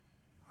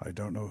I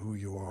don't know who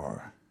you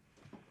are.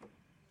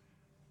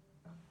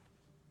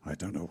 I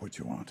don't know what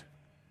you want.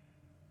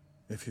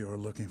 If you are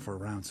looking for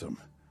ransom,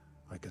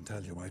 I can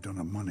tell you I don't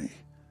have money.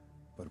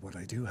 But what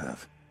I do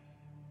have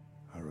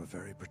are a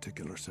very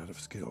particular set of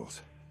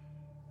skills.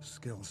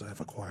 Skills I have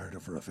acquired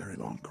over a very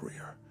long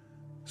career.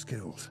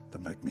 Skills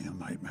that make me a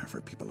nightmare for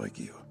people like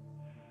you.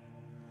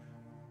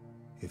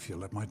 If you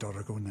let my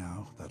daughter go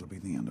now, that'll be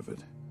the end of it.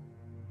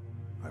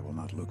 I will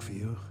not look for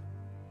you.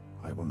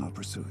 I will not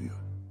pursue you.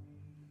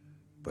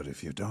 But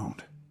if you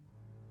don't,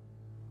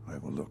 I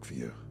will look for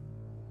you.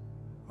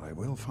 I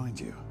will find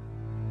you.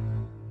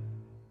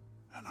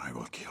 And I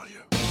will kill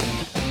you.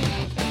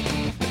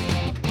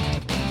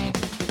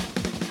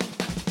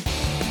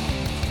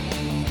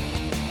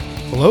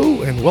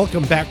 Hello, and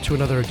welcome back to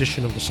another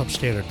edition of the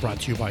Substandard, brought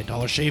to you by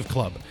Dollar Shave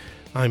Club.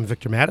 I'm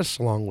Victor Mattis,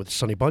 along with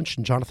Sonny Bunch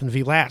and Jonathan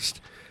V. Last.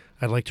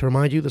 I'd like to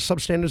remind you the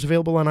Substandard is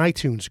available on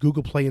iTunes,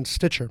 Google Play, and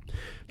Stitcher.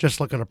 Just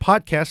look on our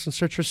podcast and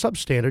search for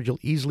Substandard. You'll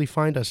easily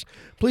find us.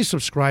 Please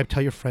subscribe,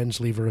 tell your friends,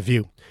 leave a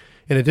review.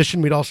 In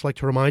addition, we'd also like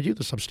to remind you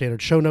the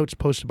Substandard show notes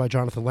posted by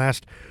Jonathan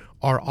Last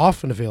are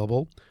often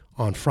available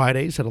on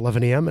Fridays at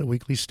 11 a.m. at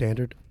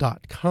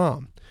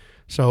weeklystandard.com.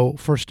 So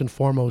first and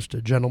foremost,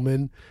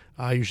 gentlemen,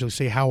 I usually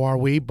say, how are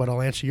we? But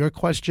I'll answer your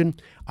question.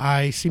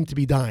 I seem to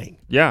be dying.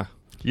 Yeah,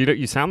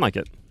 you sound like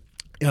it.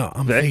 Yeah,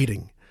 I'm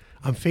fading.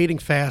 I'm fading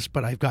fast,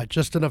 but I've got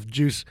just enough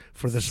juice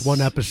for this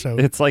one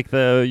episode. It's like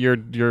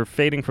you're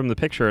fading from the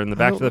picture in the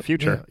Back to the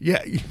Future.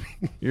 Yeah.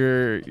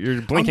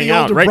 You're blinking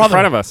out right in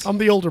front of us. I'm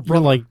the older brother.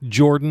 You're like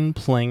Jordan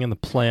playing in the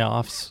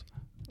playoffs,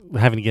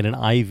 having to get an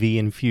IV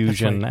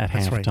infusion at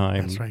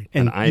halftime. That's right.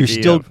 And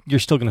you're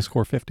still going to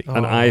score 50.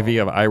 An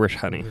IV of Irish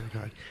honey. Oh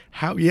God.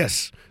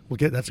 Yes,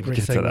 that's a great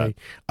get to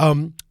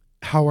segue.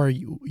 How are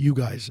you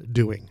guys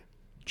doing?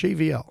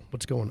 JVL,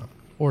 what's going on?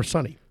 Or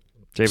Sonny?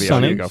 JVL,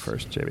 Sonny? you go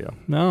first. JVL.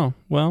 No,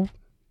 well,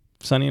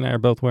 Sonny and I are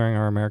both wearing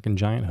our American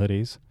Giant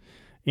hoodies.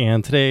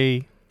 And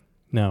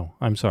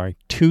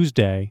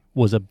Tuesday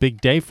was a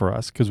big day for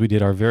us because we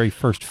did our very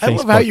first Facebook Live. I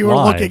love how you were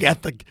looking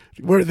at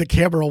where the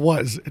camera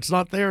was. It's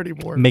not there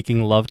anymore.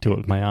 Making love to it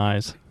with my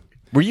eyes.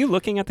 Were you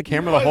looking at the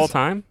camera the whole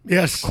time?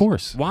 Yes. Of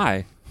course.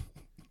 Why?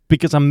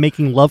 Because I'm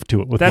making love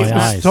to it with my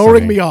eyes.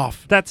 Throwing me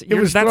off. It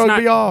was throwing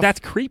me off. That's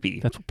creepy.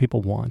 That's what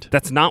people want.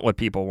 That's not what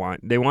people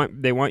want. They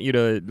want you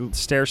to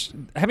stare.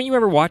 Haven't you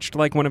ever watched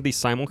like one of these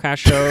simulcast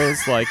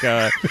shows? Like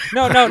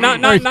not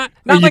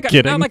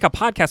like a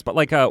podcast, but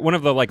like one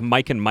of the like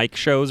Mike and Mike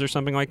shows or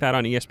something like that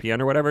on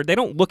ESPN or whatever. They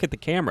don't look at the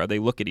camera. They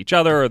look at each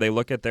other or they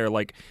look at their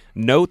like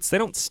notes. They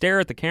don't stare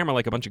at the camera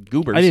like a bunch of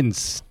goobers. I didn't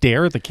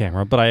stare at the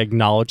camera, but I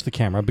acknowledged the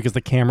camera because the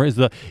camera is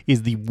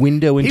the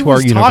window into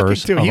our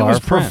universe. He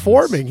was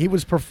performing. He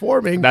was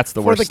performing. That's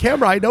the for worst. The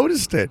camera. I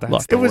noticed it.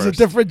 It was a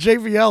different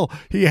JVL.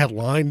 He had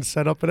lines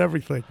set up and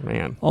everything.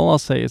 Man. All I'll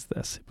say is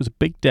this. It was a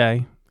big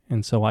day,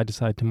 and so I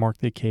decided to mark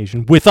the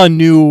occasion with a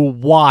new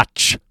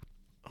watch.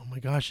 Oh, my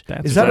gosh.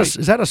 Is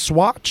that a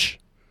Swatch?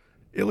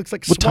 It looks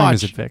like What Swatch. time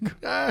is it, Vic?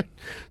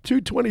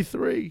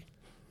 2:23.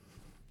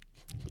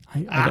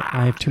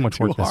 I have too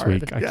much work this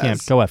week. I Yes.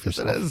 can't go after Yes,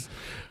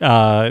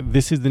 yourself.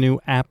 This is the new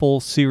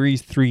Apple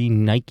Series 3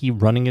 Nike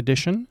Running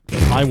Edition.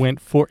 I went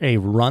for a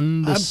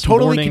run this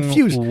morning. I'm totally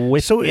confused.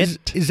 With so is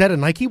that a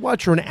Nike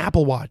watch or an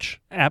Apple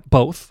watch?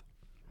 Both.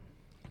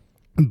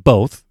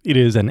 Both. It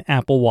is an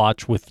Apple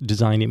watch with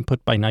design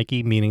input by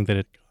Nike, meaning that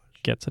it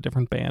gets a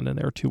different band and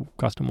there are two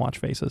custom watch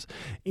faces.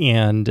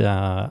 And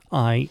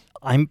I'm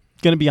going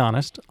to be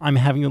honest, I'm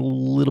having a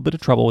little bit of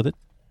trouble with it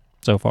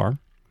so far.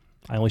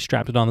 I only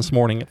strapped it on this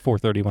morning at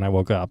 4:30 when I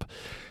woke up,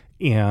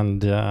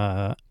 and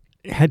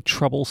had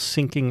trouble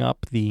syncing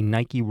up the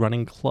Nike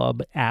Running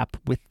Club app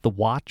with the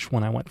watch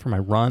when I went for my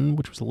run,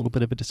 which was a little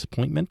bit of a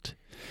disappointment,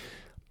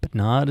 but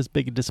not as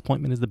big a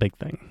disappointment as the big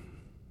thing.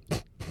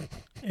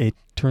 It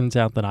turns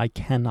out that I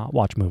cannot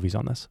watch movies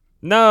on this.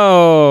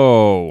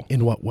 No.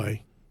 In what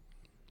way?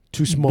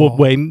 Too small?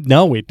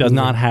 No, it does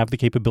not have the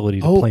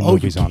capability to play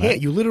movies on it.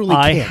 You literally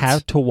can't. I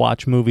have to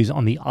watch movies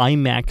on the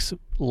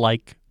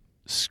IMAX-like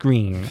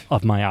screen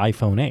of my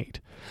iPhone 8.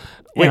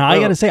 And I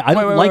got to say, I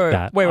don't like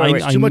that.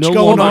 Wait. Too much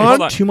going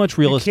on? Too much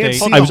real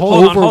estate. I was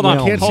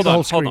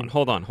overwhelmed.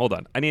 Hold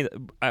on. I need.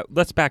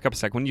 Let's back up a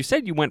second. When you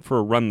said you went for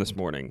a run this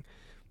morning,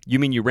 you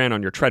mean you ran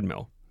on your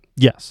treadmill?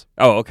 Yes.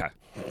 Oh, okay.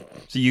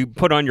 So you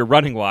put on your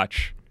running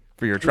watch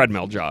for your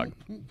treadmill jog.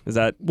 Is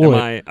that? Well,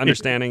 am I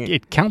understanding?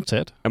 It counts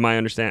it. Am I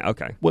understanding?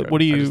 Okay. What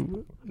do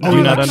you? Do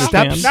you not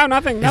understand? Steps? No,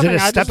 nothing. Is it a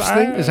steps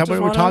thing? Is that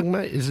what we're talking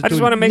about? I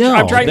just want to make sure.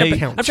 I'm trying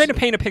to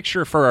paint a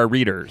picture for our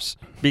readers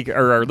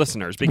or our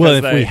listeners.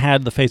 Because if we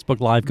had the Facebook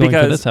Live going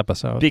for this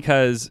episode,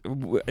 because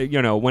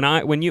when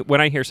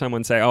I hear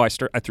someone say, "Oh, I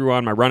threw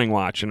on my running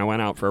watch and I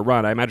went out for a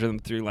run," I imagine them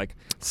through like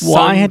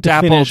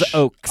sun-dappled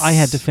oaks. I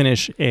had to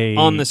finish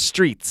on the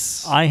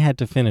streets. I had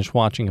to finish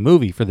watching a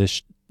movie for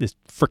this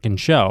frickin'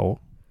 show,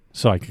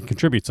 so I could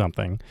contribute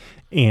something,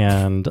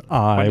 and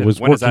I was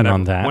working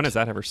on that. When has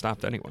that ever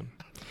stopped anyone?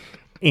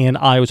 And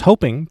I was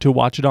hoping to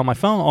watch it on my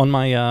phone, on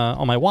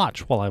my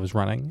watch while I was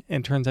running.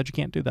 And it turns out you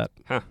can't do that.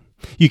 Huh.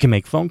 You can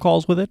make phone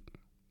calls with it.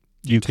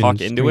 you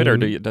talk into it, or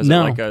does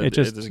no, it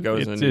just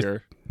goes into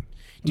your?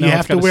 Do you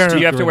have to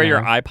wear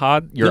your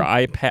iPods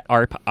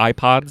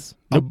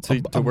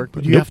to work?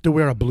 Do you have to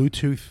wear a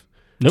Bluetooth?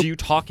 Nope. Do you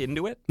talk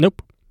into it?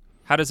 Nope.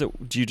 How does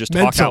it? Do you just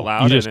talk out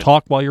loud? You just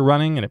talk while you're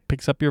running, and it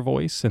picks up your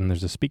voice, and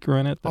there's a speaker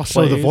in it.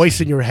 Also, the voice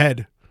in your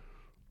head.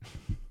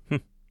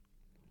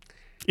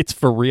 It's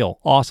for real.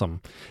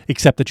 Awesome.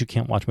 Except that you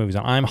can't watch movies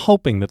on. I'm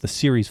hoping that the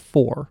Series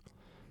 4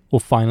 will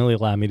finally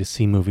allow me to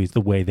see movies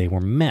the way they were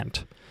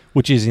meant,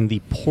 which is in the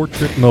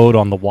portrait mode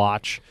on the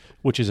watch,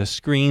 which is a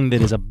screen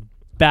that is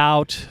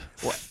about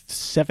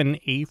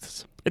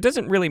 7/8. It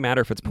doesn't really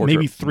matter if it's portrait.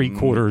 Maybe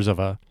 3/4 of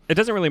a. It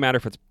doesn't really matter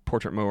if it's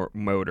portrait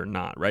mode or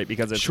not, right?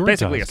 Because it's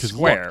basically a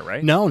square,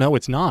 right? No,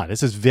 it's not.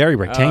 This is very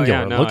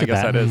rectangular. Look at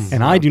that.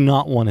 And I do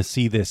not want to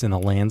see this in the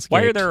landscape.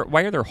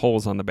 Why are there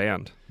holes on the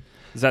band?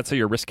 Is that so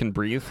your wrist can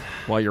breathe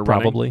while you're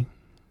Probably.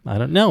 I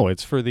don't know.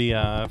 It's for the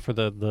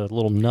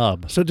little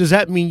nub. So does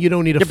that mean you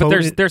don't need a phone?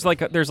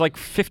 But there's like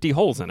 50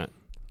 holes in it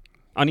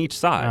on each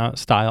side.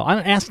 Style. I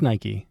don't ask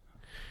Nike.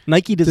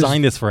 Nike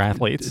designed this for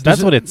athletes.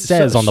 That's what it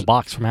says on the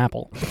box from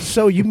Apple.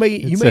 So you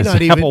may says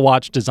not even Apple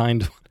Watch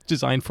designed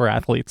for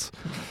athletes.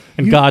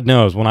 And God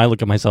knows, when I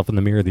look at myself in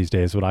the mirror these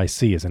days, what I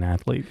see is an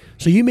athlete.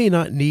 So you may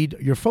not need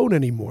your phone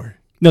anymore.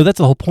 No, that's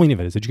the whole point of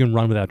it, is that you can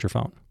run without your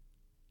phone.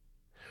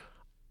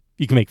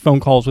 You can make phone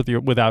calls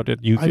without it.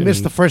 I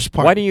missed the first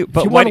part. If you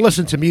want to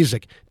listen to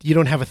music, you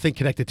don't have a thing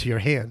connected to your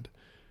hand.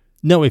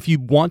 No, if you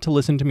want to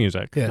listen to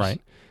music, right?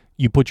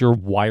 You put your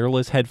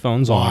wireless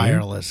headphones on.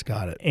 Wireless,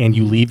 got it. And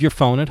you leave your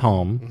phone at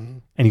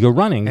home, and you go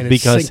running, and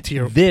because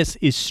this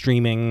is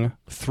streaming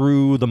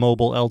through the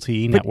mobile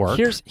LTE network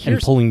and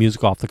pulling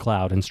music off the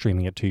cloud and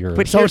streaming it to your.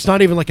 So it's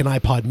not even like an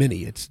iPod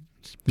Mini. It's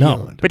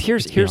beyond. No. But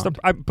here's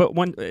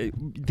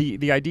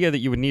the idea that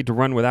you would need to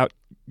run without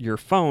your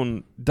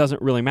phone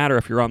doesn't really matter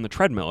if you're on the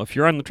treadmill. If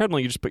you're on the treadmill,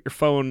 you just put your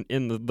phone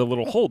in the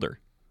little holder.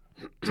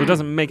 So it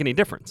doesn't make any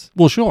difference.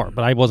 Well, sure,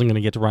 but I wasn't going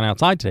to get to run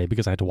outside today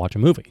because I had to watch a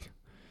movie.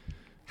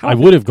 I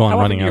would have gone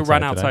running outside. How often do you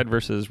run outside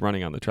versus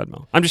running on the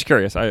treadmill? I'm just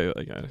curious.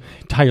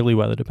 Entirely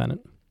weather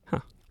dependent. Huh.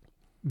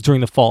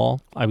 During the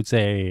fall, I would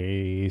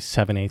say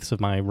 7/8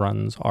 of my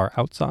runs are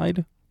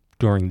outside.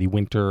 During the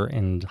winter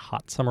and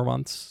hot summer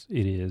months,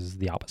 it is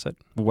the opposite.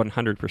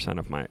 100%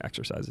 of my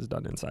exercise is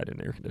done inside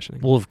in air conditioning.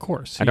 Well, of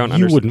course. I don't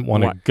You wouldn't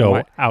want to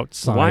go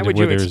outside why would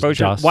where you there's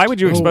dust. Why would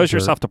you expose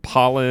yourself to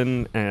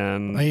pollen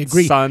and I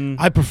agree. sun?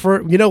 I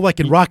prefer, like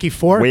in Rocky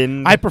IV,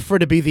 wind. I prefer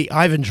to be the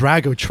Ivan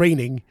Drago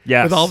training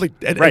with all the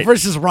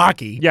versus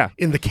Rocky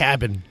in the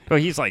cabin. Well,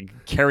 he's like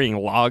carrying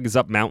logs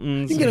up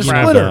mountains. You can get a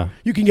splinter.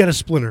 You can get a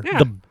splinter. Yeah.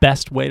 The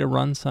best way to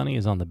run, Sonny,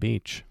 is on the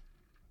beach.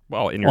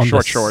 Well, in your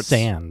short shorts.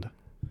 Sand.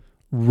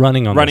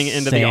 Running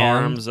into the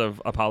arms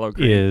of Apollo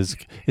Creed is,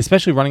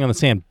 especially running on the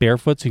sand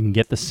barefoot, so you can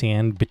get the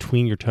sand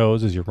between your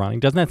toes as you're running.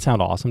 Doesn't that sound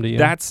awesome to you?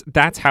 That's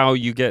how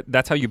you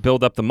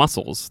build up the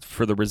muscles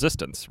for the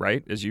resistance,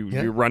 right? As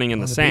you're running in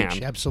the sand.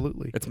 Beach,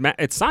 absolutely.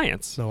 It's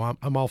science. So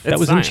I'm all for that. That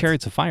was science. in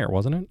Chariots of Fire,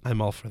 wasn't it? I'm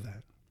all for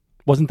that.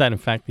 Wasn't that in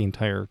fact the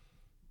entire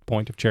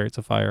point of Chariots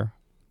of Fire?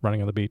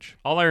 Running on the beach.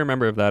 All I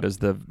remember of that is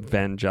the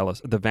Vangelis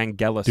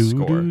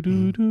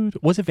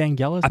score. Was it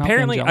Vangelis?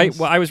 Apparently,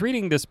 I was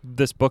reading this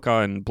book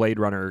on Blade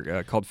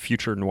Runner called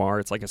Future Noir.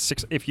 It's like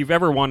if you've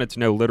ever wanted to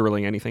know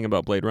literally anything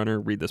about Blade Runner,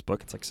 read this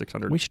book. It's like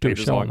 600 pages long. We should do a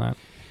show on that.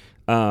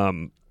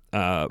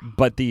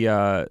 But the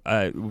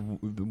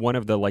one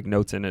of the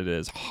notes in it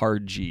is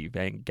Harji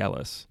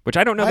Vangelis, which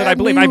I don't know that I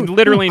believe. I've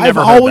literally never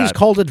heard that. I've always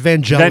called it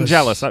Vangelis.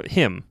 Vangelis,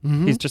 him.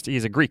 Mm-hmm.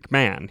 He's a Greek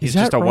man. He's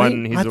just a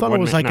one. He's I thought it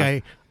was like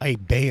a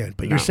band,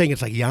 but you're saying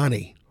it's like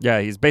Yanni.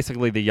 Yeah, he's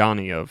basically the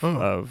Yanni of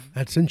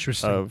that's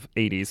interesting of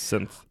 80s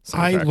synth.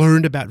 I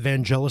learned about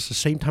Vangelis the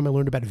same time I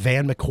learned about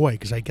Van McCoy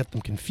because I get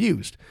them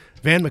confused.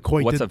 Van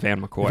McCoy. What's a Van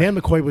McCoy? Van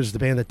McCoy was the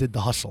band that did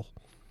The Hustle.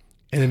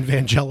 And then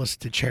Vangelis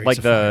did Chariots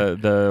of Fire.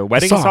 Like the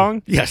wedding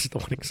song? Yes, the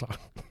wedding song.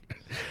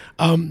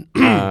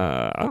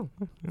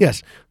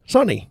 Yes.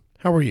 Sonny,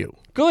 how are you?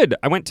 Good.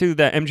 I went to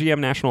the MGM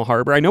National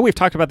Harbor. I know we've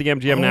talked about the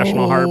MGM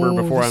National Harbor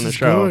before on the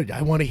show. Good.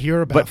 I want to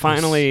hear about But I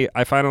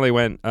finally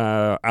went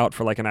out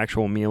for an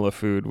actual meal of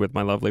food with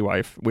my lovely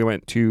wife. We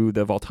went to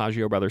the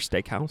Voltaggio Brothers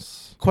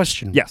Steakhouse.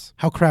 Question. Yes.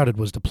 How crowded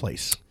was the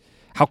place?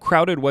 How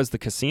crowded was the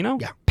casino?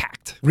 Yeah.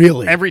 Packed.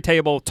 Really? Every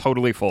table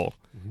totally full.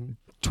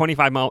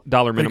 $25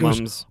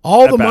 minimums.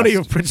 All the money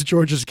of Prince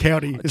George's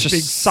County is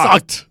being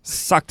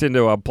sucked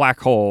into a black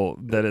hole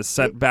that is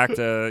sent back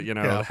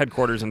to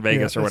headquarters in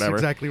Vegas or whatever.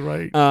 That's exactly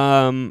right.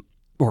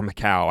 Or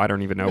Macau. I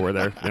don't even know where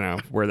they're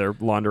where they're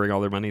laundering all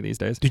their money these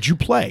days. Did you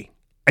play?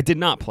 I did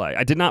not play.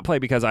 I did not play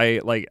because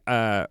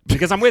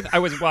because I'm with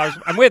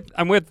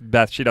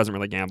Beth. She doesn't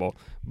really gamble,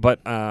 but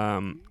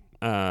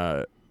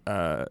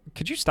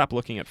could you stop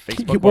looking at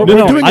Facebook? We're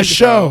doing a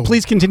show.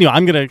 Please continue.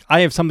 I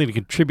have something to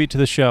contribute to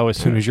the show as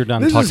soon as you're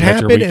done this talking has about your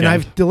happened, weekend. and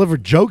I've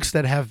delivered jokes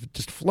that have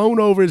just flown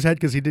over his head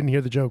because he didn't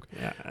hear the joke.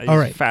 Yeah, All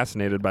right.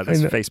 Fascinated by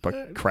this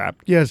Facebook crap.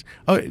 Yes.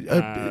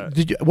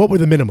 What were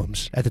the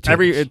minimums at the tables?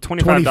 Every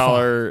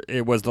 $25,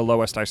 it was the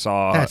lowest I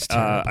saw. That's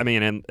terrible. I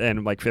mean,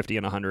 and like 50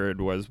 and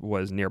 100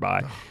 was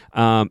nearby.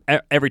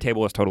 Every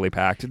table was totally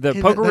packed. The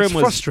poker room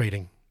was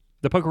frustrating.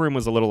 The poker room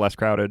was a little less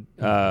crowded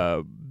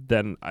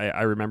than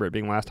I remember it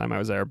being last time I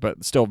was there,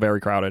 but still very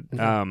crowded.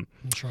 I'm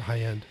sure high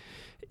end.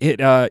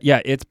 It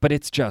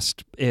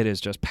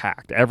is just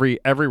packed. Every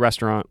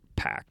restaurant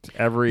packed.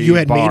 Every you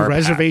had bar made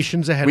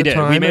reservations packed. ahead of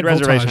time. We made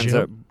reservations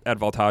Voltaggio. at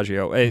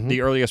Voltaggio.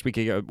 The earliest we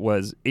could get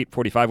was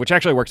 8:45, which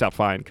actually works out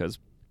fine because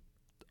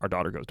our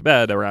daughter goes to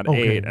bed around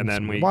 8, and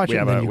then we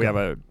have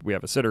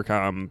a sitter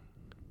come,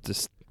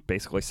 just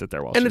basically sit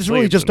there while and she it's sleeps,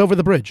 really just over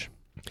the bridge.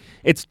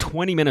 It's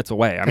 20 minutes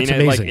away. I That's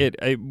mean,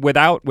 amazing.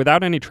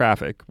 without any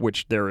traffic,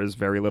 which there is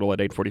very little at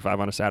 8:45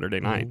 on a Saturday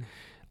night.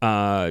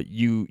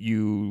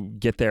 You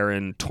get there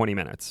in 20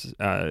 minutes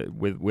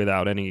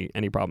without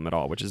any problem at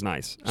all, which is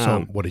nice.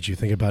 So, what did you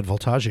think about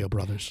Voltaggio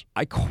Brothers?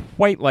 I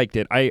quite liked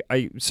it. I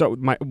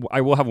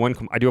will have one.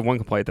 I do have one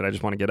complaint that I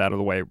just want to get out of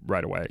the way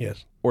right away.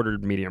 Yes.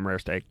 Ordered medium rare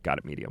steak, got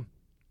it medium.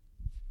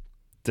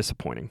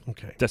 Disappointing.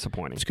 Okay.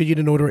 Disappointing. It's good you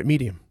didn't order it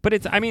medium. But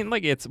it's. I mean,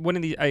 like it's one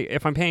of the.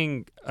 If I'm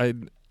paying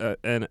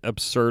an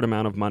absurd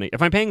amount of money,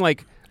 if I'm paying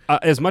like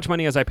as much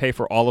money as I pay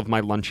for all of my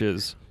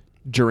lunches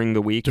during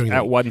the week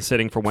one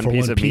sitting for one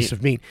piece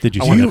of meat. Did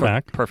you send it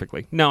back?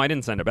 Perfectly. No, I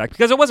didn't send it back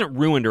because it wasn't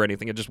ruined or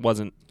anything. It just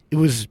wasn't. It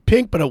was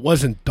pink, but it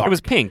wasn't dark. It was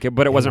pink,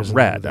 but it wasn't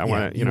red. I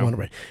want to, you want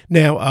red.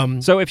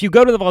 Now, so if you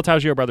go to the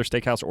Voltaggio Brothers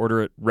Steakhouse,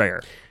 order it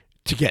rare.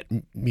 To get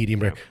medium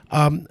rare.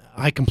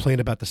 I complained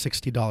about the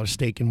 $60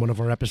 steak in one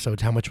of our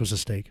episodes. How much was the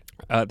steak?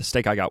 The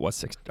steak I got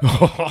was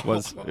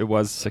 $60. It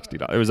was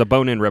 $60. It was a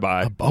bone-in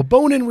ribeye. A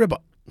bone-in ribeye.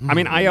 I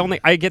mean,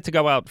 I get to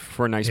go out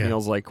for nice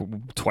meals like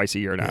twice a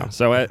year now.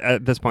 So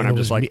at this point, I'm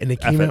just like, F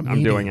it,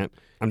 I'm doing it.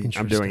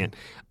 I'm doing it.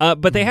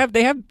 But they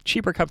have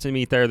cheaper cuts of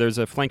meat there. There's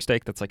a flank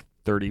steak that's like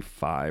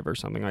 $35 or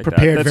something like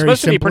Prepared that. That's very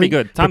supposed to be pretty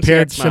good. Tom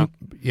Sietzma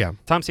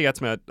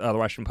at the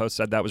Washington Post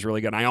said that was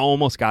really good. And I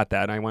almost got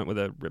that, and I went with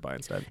a ribeye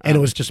instead. And it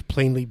was just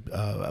plainly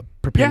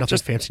prepared, nothing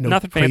fancy, no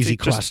crazy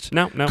crust,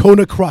 no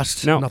Kona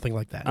crust, nothing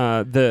like that.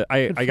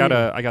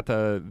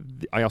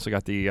 I also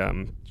got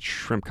the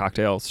shrimp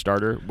cocktail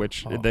starter,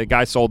 which the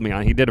guy sold me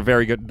on.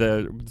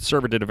 The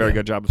server did a very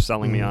good job of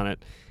selling me on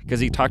it. Because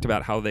he talked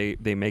about how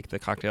they make the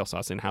cocktail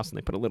sauce in-house and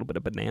they put a little bit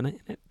of banana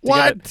in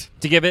it.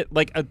 To give it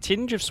like a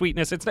tinge of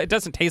sweetness. It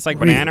doesn't taste like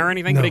banana or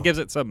anything, but it gives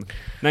it some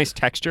nice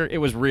texture. It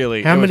was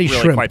really,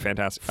 shrimp? quite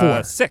fantastic.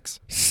 4. 6.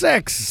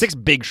 6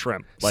 big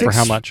shrimp. For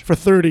how much? For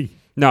 30.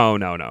 No.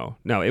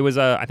 It was,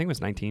 I think it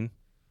was 19.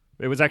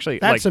 It was actually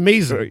That's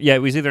amazing. Yeah,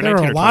 it was either 19 or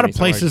 20. There are a lot of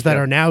places that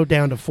are now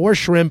down to 4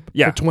 shrimp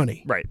for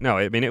 20. Right. No,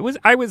 I mean,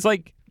 I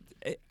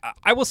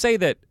will say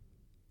that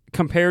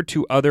compared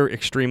to other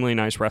extremely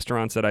nice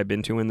restaurants that I've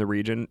been to in the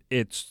region,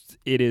 it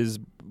is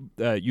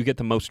you get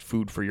the most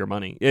food for your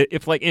money.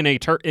 If like in a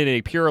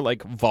pure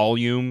like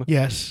volume,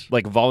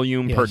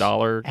 per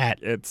dollar,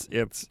 it's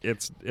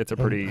a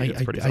pretty.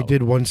 I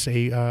did once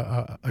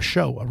a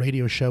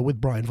radio show with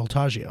Brian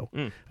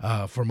Voltaggio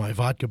for my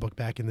vodka book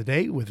back in the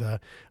day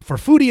for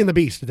Foodie and the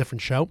Beast, a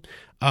different show,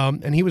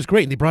 and he was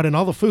great. And they brought in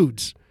all the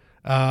foods.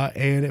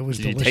 And it was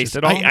delicious. You taste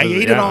it all? I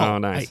ate it all. Oh,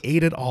 nice. I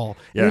ate it all.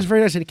 Yeah. It was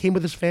very nice. And he came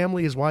with his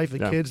family, his wife, the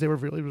kids. It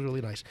was really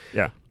nice.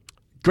 Yeah.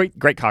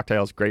 Great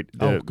cocktails. Great.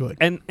 Good.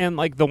 And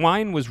like the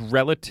wine was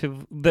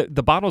relative.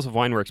 The bottles of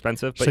wine were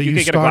expensive, but so you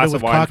could get a glass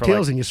of wine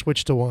cocktails for and you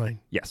switched to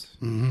wine. Yes.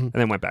 And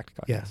then went back to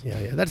cocktails.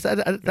 Yeah.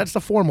 That's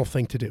the formal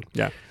thing to do.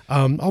 Yeah.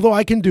 Although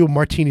I can do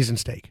martinis and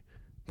steak.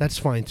 That's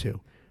fine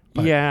too.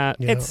 But, I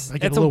get a it's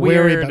little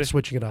wary about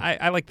switching it up.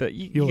 I like the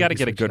you got to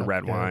get a good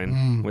red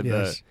wine with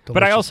yes, the.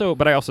 But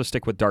I also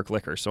stick with dark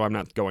liquor, so I'm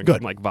not going from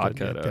like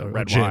vodka to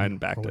red wine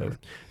back to.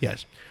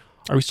 Yes.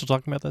 Are we still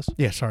talking about this?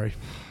 Yeah. Sorry.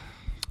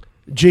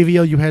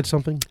 JVL, you had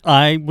something?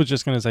 I was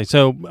just going to say,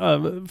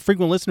 so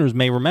frequent listeners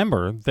may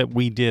remember that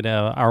we did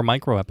our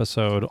micro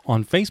episode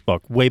on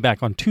Facebook way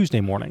back on Tuesday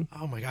morning.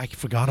 Oh, my God, I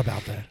forgot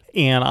about that.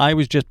 And I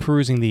was just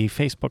perusing the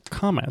Facebook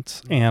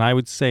comments, and I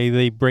would say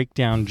they break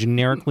down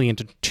generically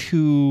into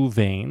 2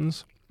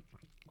 veins.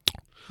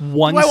 I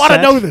want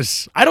to know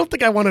this. I don't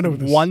think I want to know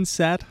this. One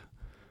set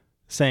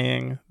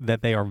saying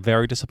that they are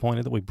very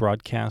disappointed that we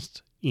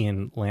broadcast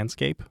in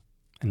landscape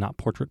and not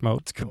portrait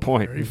mode. It's a good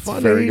point. It's a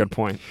very good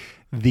point.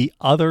 The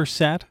other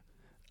set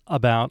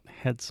about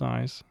head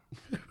size.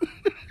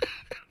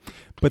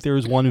 But there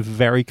is one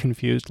very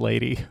confused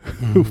lady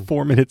who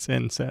 4 minutes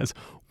in says,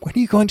 "When are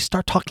you going to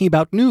start talking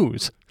about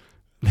news?"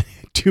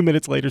 2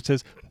 minutes later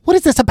says, "What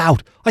is this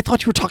about? I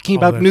thought you were talking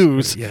about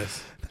news."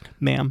 Yes.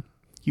 Ma'am,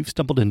 you've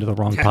stumbled into the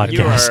wrong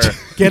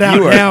podcast. Get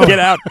out now.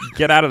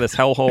 Get out of this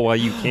hellhole while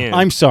you can.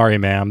 I'm sorry,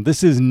 ma'am.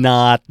 This is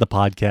not the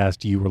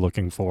podcast you were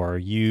looking for.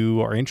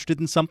 You are interested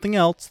in something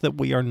else that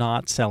we are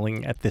not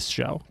selling at this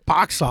show.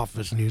 Box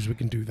office news, we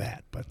can do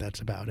that, but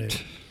that's about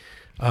it.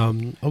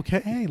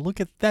 Okay. Hey, look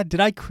at that. Did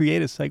I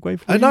create a segue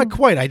for you? Not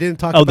quite. I didn't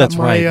talk about that's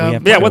my...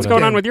 right. Yeah, what's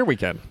going on with your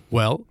weekend?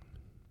 Well,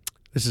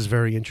 this is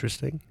very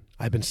interesting.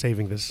 I've been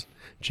saving this.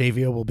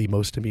 JVO will be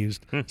most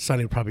amused.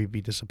 Sonny will probably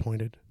be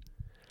disappointed.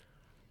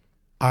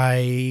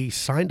 I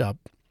signed up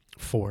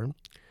for...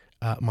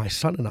 my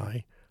son and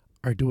I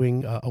are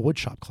doing a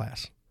woodshop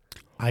class.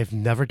 I've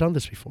never done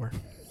this before.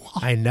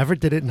 I never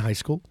did it in high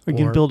school. Are you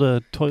going to build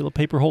a toilet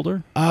paper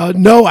holder?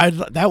 No,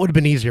 that would have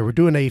been easier. We're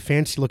doing a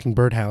fancy-looking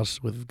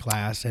birdhouse with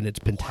glass, and it's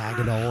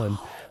pentagonal and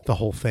the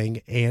whole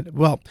thing. And,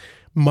 well,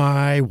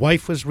 my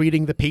wife was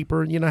reading the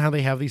paper, and you know how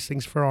they have these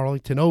things for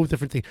Arlington. Oh,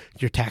 different things.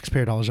 Your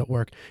taxpayer dollars at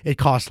work. It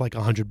costs like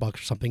 $100 or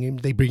something, and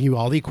they bring you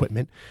all the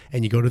equipment,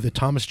 and you go to the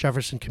Thomas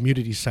Jefferson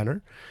Community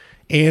Center,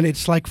 and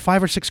it's like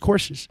 5 or 6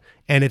 courses,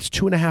 and it's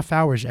 2.5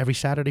 hours every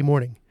Saturday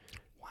morning.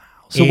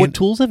 So what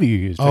tools have you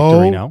used,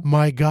 Victorino? Oh,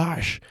 my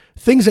gosh.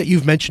 Things that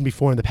you've mentioned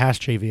before in the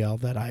past, JVL,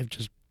 that I've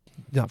just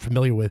not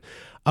familiar with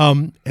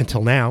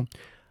until now.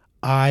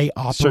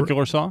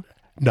 Circular saw?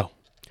 No.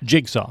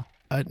 Jigsaw?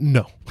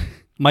 No.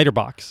 Miter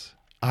box?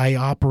 I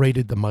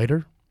operated the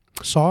miter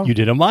saw. You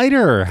did a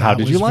miter. How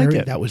did you like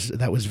it? That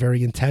was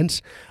very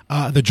intense.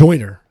 The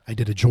joiner. I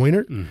did a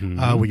joiner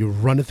where you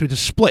run it through the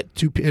split,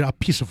 a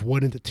piece of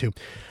wood into two.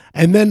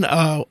 And then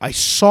I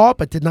saw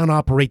but did not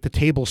operate the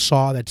table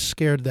saw. That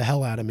scared the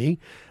hell out of me.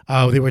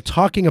 They were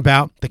talking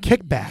about the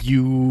kickback.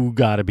 You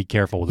got to be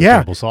careful with the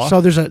table saw.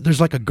 So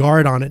there's like a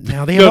guard on it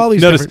now. They have all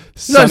these different...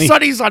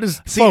 Sonny's on his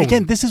phone. See,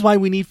 again, this is why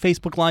we need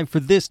Facebook Live for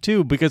this,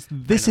 too, because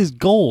this is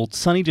gold.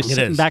 Sonny just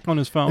sitting back on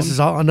his phone. This is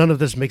all. None of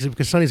this makes it,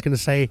 because Sonny's going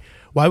to say,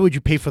 why would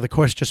you pay for the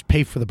course? Just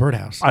pay for the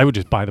birdhouse. I would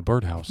just buy the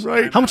birdhouse.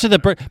 Right. How much did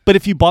that bird... But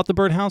if you bought the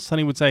birdhouse,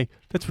 Sonny would say,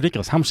 that's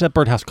ridiculous. How much did that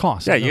birdhouse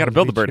cost? Yeah, you got to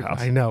build the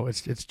birdhouse. I know.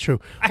 It's true.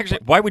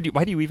 Actually, why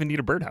do you even need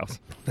a birdhouse?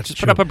 That's just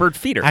true. Put up a bird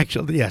feeder.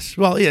 Actually, yes.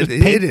 Well, it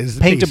is.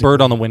 Paint a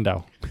bird on the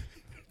window.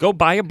 Go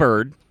buy a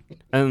bird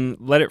and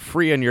let it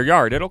free in your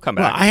yard. It'll come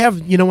back. I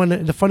have,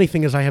 and the funny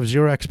thing is I have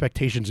zero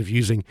expectations of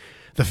using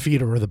the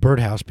feeder or the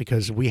birdhouse,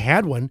 because we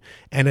had one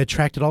and it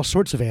attracted all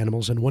sorts of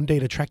animals, and one day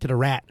it attracted a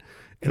rat.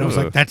 And I was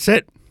like, that's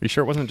it. You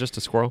sure it wasn't just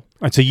a squirrel? All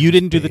right, so you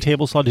didn't do the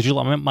table saw. Did you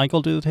let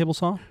Michael do the table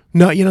saw?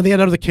 No, they had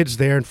other kids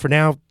there, and for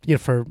now,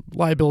 for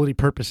liability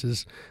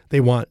purposes, they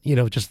want,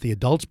 just the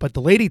adults. But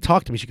the lady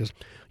talked to me. She goes,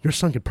 your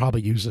son could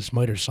probably use this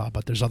miter saw,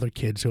 but there's other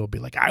kids who will be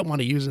like, I want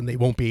to use it, and they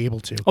won't be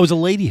able to. Oh, it's a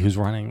lady who's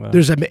running.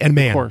 There's a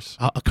man, of course.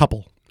 A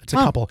couple. It's a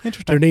couple.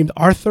 Interesting. They're named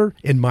Arthur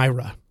and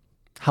Myra.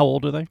 How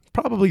old are they?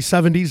 Probably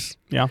 70s.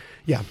 Yeah.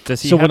 Yeah.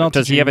 Does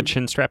he have a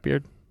chin strap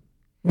beard?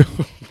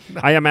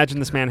 I imagine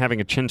this man having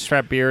a chin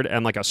strap beard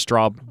and like a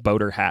straw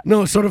boater hat.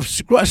 No, sort of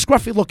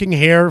scruffy looking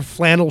hair,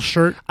 flannel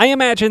shirt. I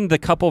imagine the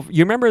couple.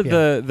 You remember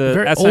the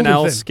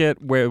SNL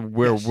skit where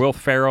Will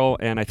Ferrell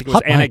and I think it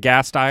was Anna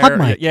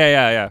Gasteyer.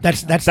 Yeah.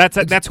 That's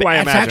who I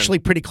imagine. That's actually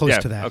pretty close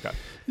to that. Okay.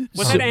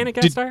 Was that Anna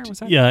Gasteyer? Was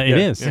that? Yeah, it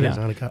is. It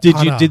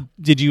is.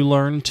 Did you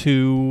learn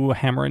to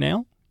hammer a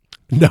nail?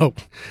 No.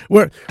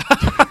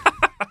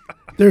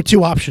 There are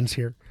two options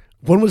here.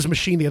 One was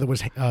machine, the other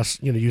was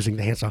using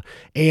the handsaw.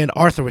 And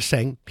Arthur was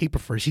saying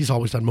he's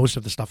always done most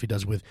of the stuff he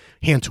does with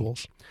hand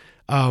tools.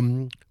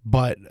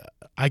 But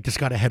I just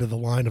got ahead of the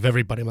line of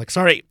everybody. I'm like,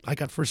 sorry, I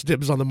got first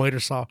dibs on the miter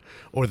saw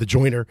or the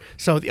joiner.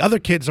 So the other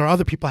kids or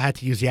other people had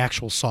to use the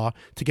actual saw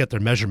to get their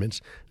measurements.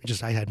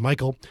 I had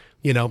Michael,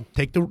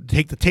 take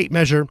the tape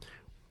measure,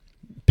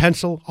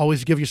 pencil,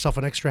 always give yourself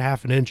an extra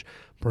half an inch,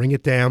 bring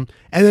it down.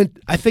 And then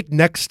I think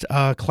next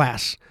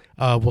class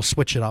we'll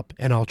switch it up,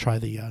 and I'll try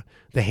the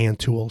hand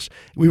tools.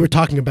 We were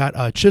talking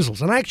about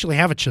chisels, and I actually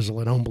have a chisel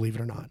at home, believe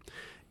it or not.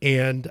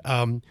 And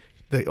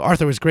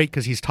Arthur was great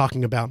because he's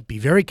talking about be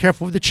very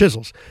careful with the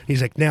chisels.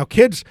 He's like, now,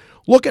 kids,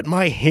 look at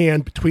my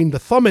hand between the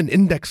thumb and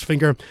index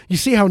finger. You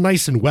see how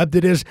nice and webbed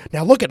it is?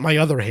 Now look at my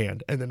other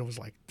hand. And then it was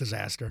like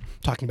disaster,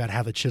 talking about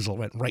how the chisel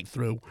went right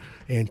through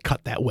and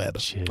cut that web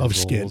of skin.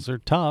 Chisels are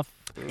tough.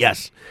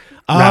 Yes.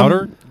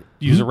 Router?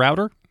 Use a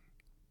router?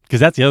 Because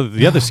that's the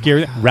other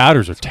scary.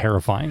 Routers are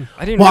terrifying.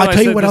 I didn't realize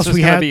tell you what else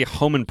we had. Be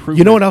home improvement.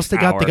 You know what else they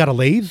got? They got a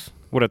lathe.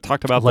 Would have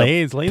talked about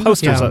lathes.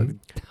 Posters. Yeah.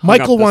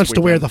 Michael wants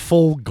to wear the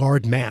full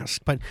guard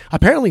mask, but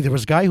apparently there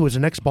was a guy who was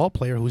an ex-ball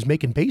player who was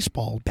making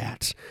baseball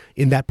bats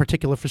in that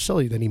particular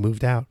facility. Then he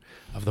moved out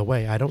of the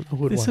way. I don't know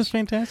who it was. This is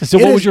fantastic. So,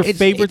 what was your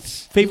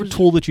favorite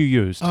tool that you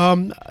used?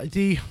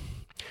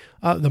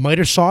 The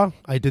miter saw,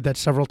 I did that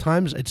several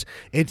times.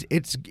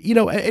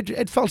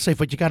 It felt safe,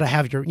 but you got to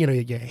have your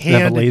hand. Do you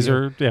have a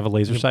laser? Do you have a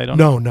laser sight on?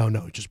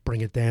 No. Just bring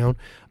it down.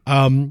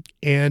 So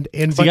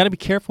you got to be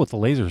careful with the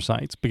laser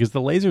sights, because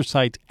the laser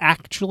sights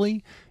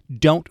actually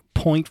don't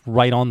point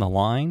right on the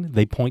line.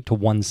 They point to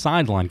one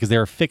sideline because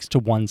they're affixed to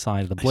one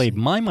side of the blade.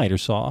 My miter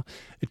saw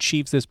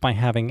achieves this by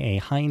having a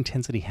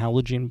high-intensity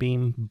halogen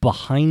beam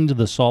behind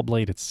the saw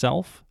blade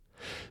itself.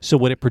 So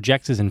what it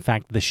projects is, in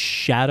fact, the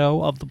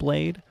shadow of the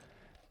blade,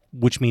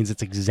 which means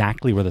it's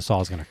exactly where the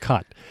saw is going to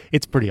cut.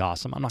 It's pretty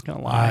awesome. I'm not going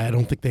to lie. I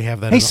don't think they have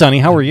that. Hey, Sonny,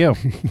 how are you?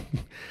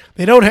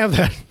 They don't have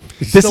that.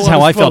 This is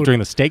how I felt during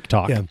the steak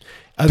talk. Yeah.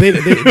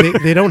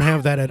 They don't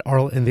have that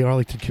in the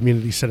Arlington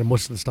Community Center.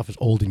 Most of the stuff is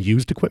old and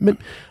used equipment.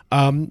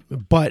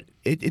 But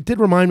it did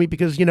remind me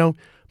because,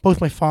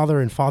 both my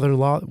father and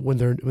father-in-law,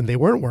 when they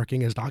weren't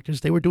working as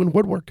doctors, they were doing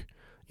woodwork.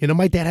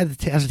 My dad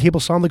has a table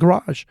saw in the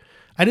garage.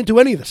 I didn't do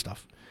any of this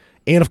stuff.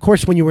 And, of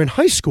course, when you were in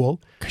high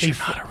school... Because you're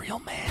not a real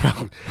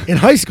man. In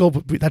high school,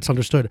 that's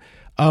understood.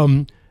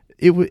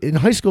 In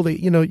high school,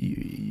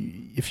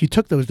 if you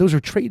took those are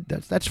trade.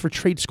 That's for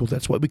trade school.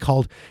 That's what we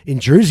called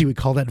in Jersey. We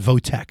call that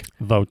VOTEC.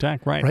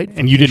 VOTEC, right? Right.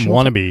 And you didn't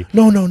want to be.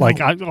 No.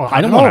 Like I don't want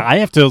to. I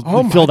have to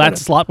fill that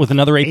slot with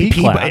another AP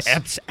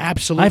class.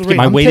 Absolutely. I have to get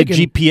my weighted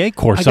GPA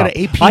course I got up.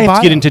 an AP I have to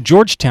bio. get into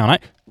Georgetown.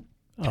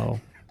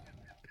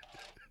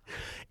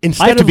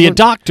 I have to be a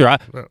doctor.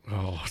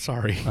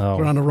 Sorry. Oh.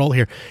 We're on a roll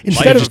here.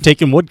 Instead of just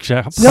taking wood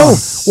shop. No, or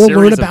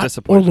Series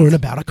learn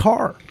about a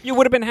car. You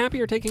would have been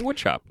happier taking wood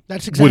shop.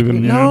 That's exactly would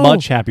have been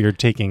much happier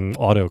taking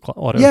auto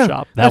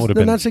shop. That would have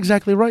been. That's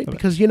exactly right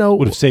because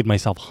would have saved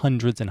myself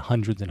hundreds and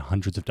hundreds and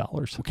hundreds of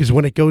dollars. Because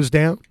when it goes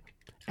down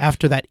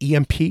after that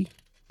EMP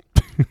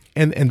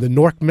and the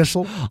Nork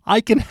missile,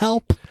 I can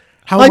help.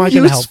 How am I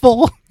going to help?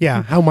 Useful.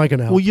 Yeah, how am I going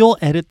to help? Well, you'll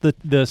edit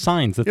the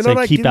signs that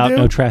say "Keep out,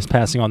 no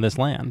trespassing on this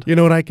land." You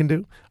know what I can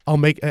do? I'll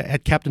make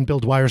at Captain Bill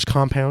Dwyer's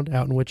compound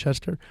out in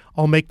Winchester.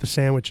 I'll make the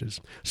sandwiches.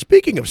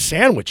 Speaking of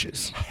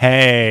sandwiches,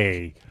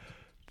 hey,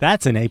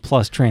 that's an A+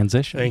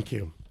 transition. Thank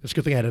you. It's a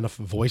good thing I had enough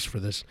voice for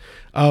this.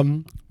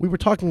 We were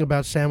talking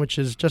about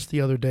sandwiches just the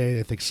other day,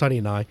 I think Sonny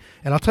and I,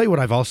 and I'll tell you what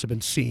I've also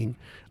been seeing.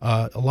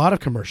 A lot of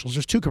commercials.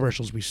 There's two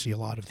commercials we see a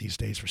lot of these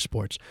days for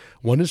sports.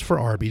 One is for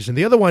Arby's, and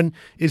the other one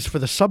is for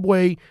the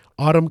Subway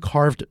Autumn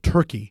Carved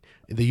Turkey.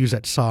 They use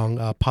that song,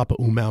 Papa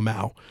Ooh Mau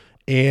Mau.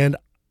 And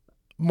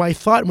my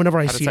thought whenever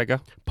I see How does that go?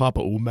 Papa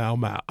Ooh Mau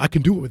Mau. I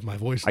can do it with my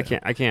voice. I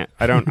can't hear it.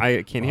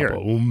 Papa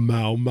Ooh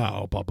Mau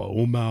Mau. Papa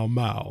Ooh Mau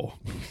Mau.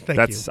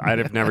 Thank you.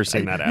 I've never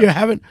seen that ad. You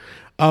haven't?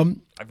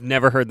 I've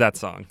never heard that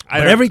song.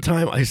 But every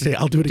time I say,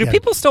 I'll do it again. Do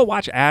people still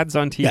watch ads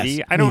on TV?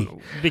 Yes, I don't,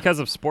 because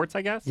of sports,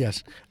 I guess?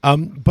 Yes.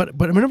 But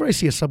whenever I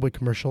see a Subway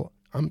commercial,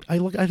 I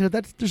look.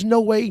 There's no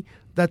way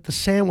that the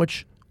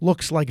sandwich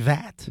looks like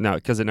that. No,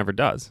 because it never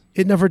does.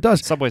 It never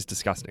does. Subway's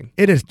disgusting.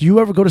 It is. Do you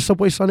ever go to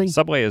Subway, Sonny?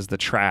 Subway is the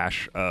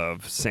trash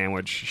of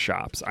sandwich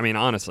shops. I mean,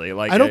 honestly,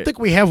 I don't think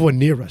we have one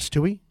near us,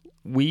 do we?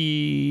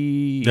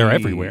 They're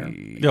everywhere.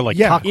 They're like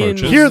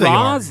cockroaches. Here they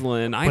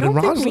Roslyn, are. I don't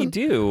think Roslyn, we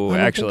do.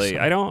 Actually,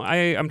 I don't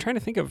think so. I'm trying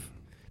to think of.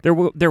 There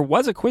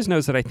was a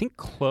Quiznos that I think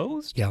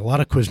closed. Yeah, a lot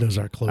of Quiznos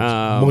are closed.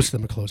 Most of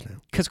them are closed now.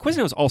 Because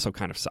Quiznos also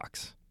kind of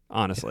sucks,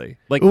 honestly.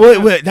 Like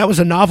wait, that was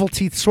a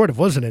novelty, sort of,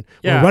 wasn't it?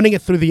 Yeah. We're running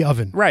it through the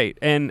oven. Right,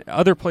 and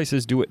other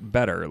places do it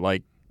better,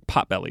 like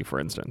Potbelly, for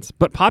instance.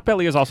 But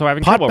Potbelly is also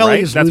having trouble, Potbelly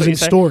right? is That's losing what you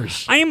say?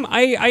 stores.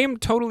 I am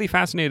totally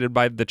fascinated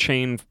by the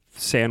chain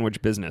sandwich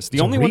business. The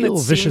It's a only one that real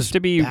seems vicious to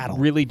be battle.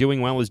 really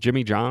doing well is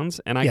Jimmy John's,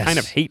 and I Yes. kind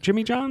of hate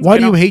Jimmy John's. Why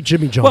do you hate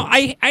Jimmy John's? Well,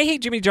 I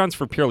hate Jimmy John's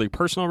for purely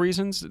personal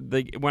reasons.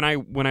 When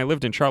I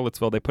lived in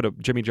Charlottesville, they put a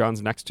Jimmy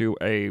John's next to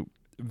a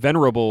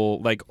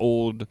venerable, like,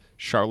 old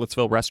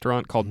Charlottesville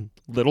restaurant called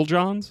Little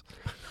John's.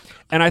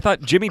 And I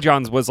thought Jimmy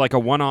John's was like a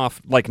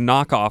one-off, like,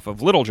 knockoff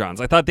of Little John's.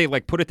 I thought they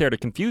like put it there to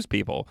confuse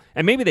people,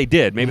 and maybe they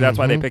did. Maybe that's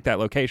why they picked that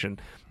location.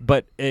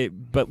 But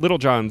Little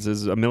John's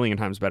is a million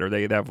times better.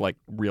 They have like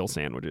real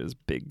sandwiches,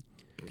 big,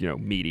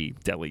 meaty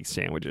deli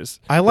sandwiches.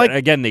 But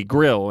again, they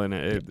grill, and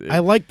I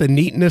like the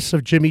neatness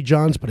of Jimmy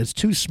John's, but it's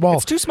too small.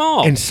 It's too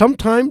small, and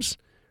sometimes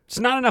it's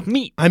not enough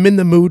meat. I'm in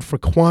the mood for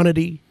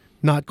quantity,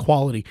 not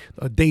quality.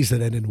 Days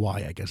that end in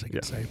Y, I guess I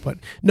could say. But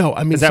no,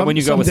 I mean, is that when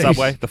you go with days,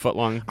 Subway, the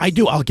footlong? I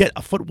do. I'll get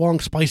a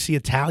footlong spicy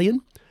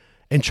Italian,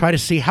 and try to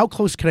see how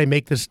close can I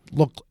make this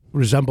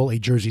resemble a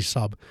Jersey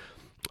sub.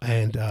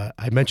 And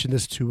I mentioned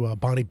this to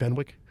Bonnie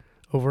Benwick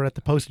over at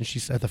the Post, and she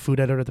said, the food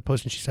editor at the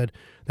Post, and she said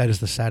that is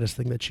the saddest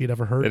thing that she had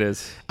ever heard. It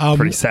is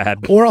pretty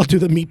sad. Or I'll do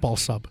the meatball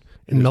sub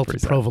in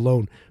melted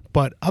provolone.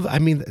 But a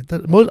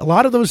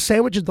lot of those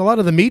sandwiches, a lot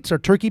of the meats are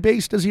turkey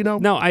based, as you know.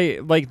 No, I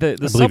like the I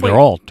believe Subway, they're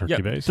all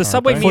turkey based. The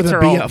Subway they? meats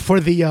are all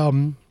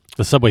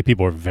The Subway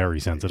people are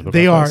very sensitive about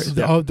They are.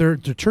 this. They're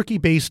turkey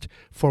based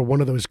for one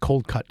of those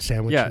cold cut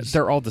sandwiches. Yeah,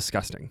 they're all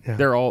disgusting. Yeah.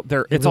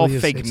 It's all really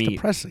is. fake It's meat.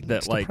 depressing. That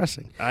It's like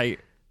depressing.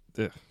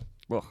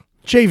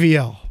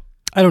 JVL.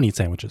 I don't eat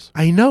sandwiches.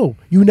 I know.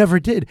 You never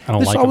did. I don't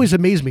This like always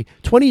amazed me.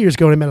 20 years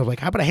ago, I met him like,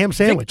 how about a ham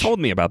sandwich? Vic told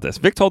me about this.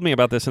 Vic told me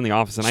about this in the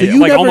office, and So I you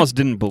never- almost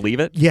didn't believe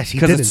it. Yes, he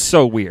because didn't. it's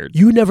so weird.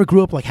 You never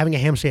grew up like having a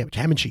ham sandwich,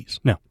 ham and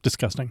cheese. No,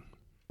 disgusting.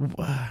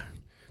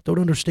 Don't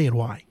understand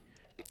why.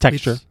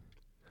 Texture.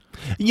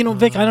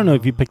 Vic, I don't know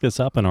if you picked this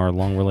up in our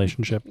long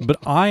relationship, but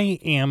I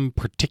am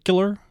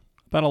particular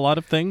about a lot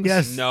of things.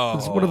 Yes. No.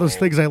 It's one of those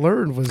things I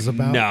learned was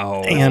about.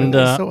 No. And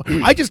so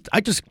I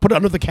just put it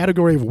under the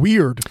category of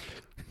weird.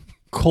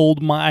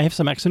 I have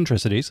some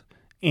eccentricities,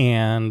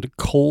 and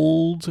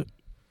cold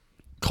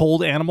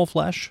animal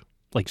flesh,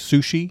 like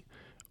sushi,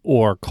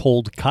 or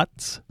cold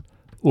cuts,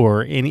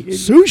 or any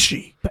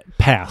Sushi.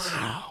 pass.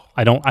 Wow.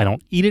 I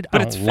don't eat it. But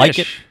I it's don't like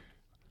fish. it.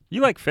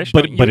 You like fish,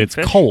 But don't you? but You eat it's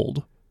fish?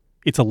 cold.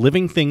 It's a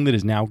living thing that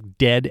is now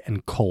dead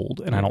and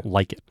cold, and I don't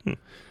like it.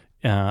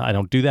 I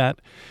don't do that.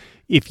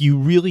 if you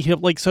really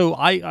have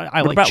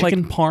I like about,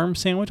 chicken parm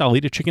sandwich. I'll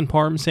eat a chicken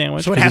parm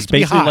sandwich. So it has it's to be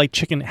basically hot. like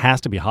chicken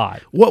has to be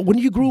hot. What when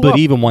you grew up? But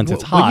even once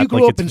it's hot, when you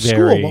grew up in it's school,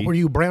 very- what were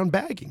you brown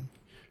bagging?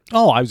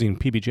 Oh, I was eating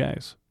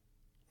PBJs.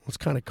 It's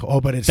kind of cool.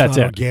 Oh, but it's That's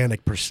not it.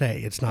 organic per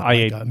se. It's not I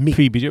like ate meat.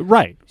 PBJ.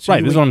 Right, So right.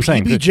 you This is ate what I'm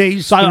saying.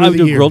 PBJs So I through would the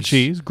do grilled years.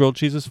 cheese. Grilled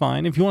cheese is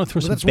fine. If you want to throw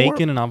Well, some that's bacon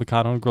warm. and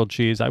avocado on grilled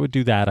cheese, I would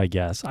do that. I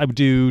guess I would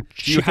do Do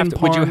you have chicken to,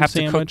 would you parm have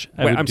sandwich. to cook?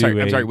 I Wait, would I'm do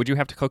sorry. I'm a- sorry. Would you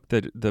have to cook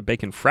the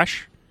bacon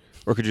fresh,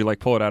 or could you like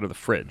pull it out of the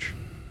fridge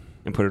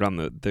and put it on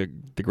the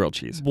grilled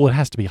cheese? Well, it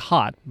has to be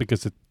hot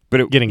because it's But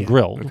it, getting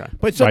grilled. Okay.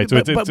 But, so, Right, so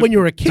but, it's- but when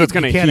you're a kid, So it's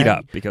going you to can't heat have-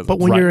 up because. But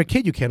when Right. you're a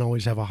kid, you can't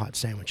always have a hot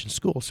sandwich in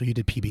school. So you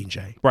did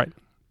PB&J. Right.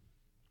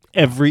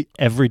 Every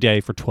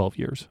day for 12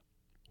 years.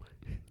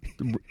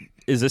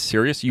 Is this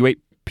serious? You ate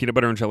peanut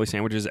butter and jelly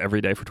sandwiches every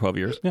day for 12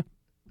 years? Yeah.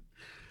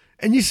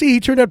 And you see, he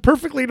turned out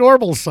perfectly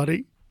normal,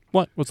 Sonny.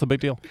 What? What's the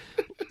big deal?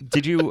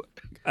 Did you?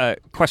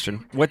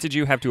 Question: what did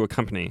you have to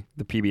accompany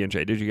the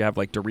PB&J? Did you have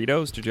like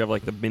Doritos? Did you have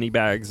like the mini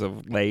bags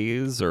of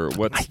Lay's, or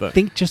what's I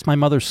think just my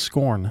mother's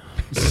scorn.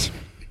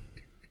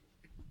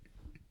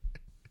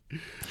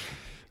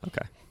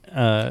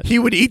 Okay. He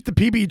would eat the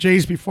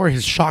PB&Js before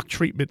his shock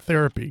treatment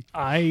therapy.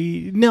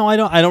 I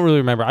don't really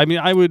remember. I mean,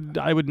 I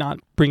would not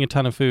bring a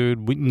ton of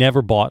food. We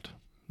never bought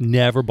lunches. You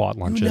never bought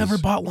lunch.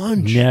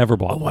 Never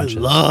bought Oh, lunches. I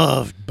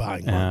loved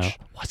buying lunch.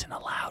 Wasn't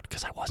allowed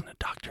because I wasn't a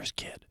doctor's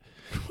kid.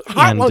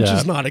 Hot and, lunch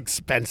is not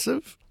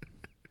expensive.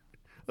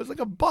 It was like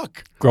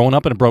 $1. Growing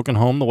up in a broken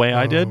home the way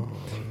I did,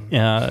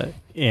 Oh.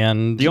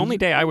 and The only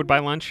day I would buy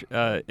lunch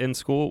in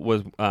school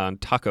was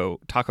taco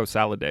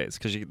salad days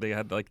because they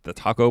had like the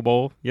taco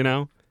bowl, you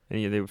know,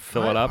 and they would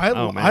fill it up.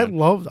 Oh man, I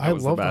loved That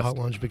was the the best. hot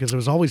lunch because there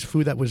was always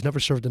food that was never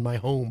served in my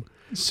home.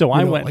 so You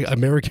I know, went. like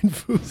American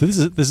food. So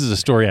this is a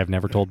story I've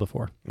never told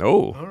before.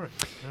 Oh, All right.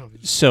 No,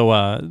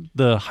 So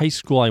the high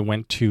school I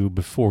went to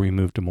before we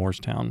moved to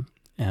Moorestown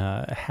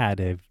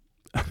had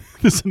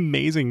this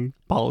amazing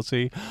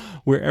policy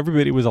where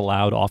everybody was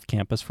allowed off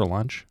campus for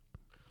lunch.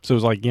 So it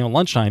was like,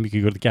 lunchtime, you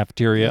could go to the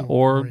cafeteria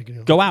or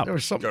go out. There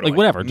was some, Go to, like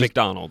whatever, just-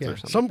 McDonald's yeah, or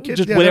something. some kids,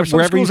 Just yeah, there were some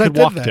wherever you schools that could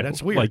did walk that. to.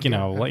 That's weird. Like,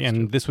 Yeah,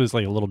 and this was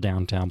like a little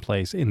downtown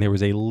place. And there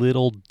was a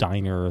little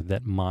diner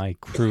that my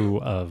crew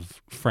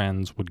of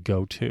friends would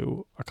go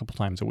to a couple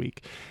times a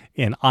week.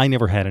 And I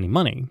never had any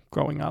money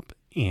growing up.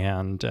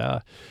 And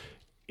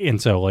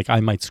so like I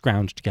might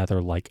scrounge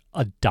together like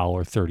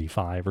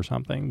 $1.35 or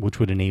something, which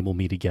would enable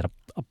me to get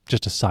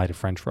just a side of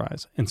French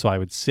fries. And so I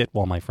would sit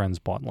while my friends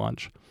bought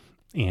lunch.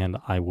 And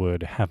I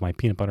would have my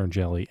peanut butter and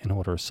jelly and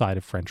order a side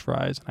of French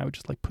fries. And I would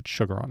just like put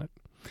sugar on it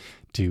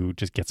to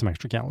just get some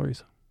extra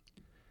calories.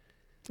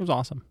 It was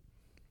awesome.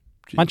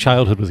 My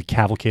childhood was a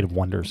cavalcade of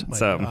wonders. Oh my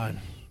So, God.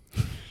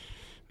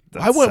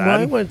 That's When I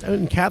sad. went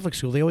in Catholic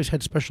school, they always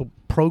had special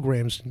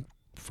programs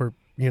for,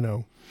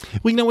 Well,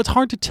 it's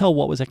hard to tell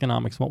what was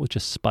economics and what was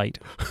just spite.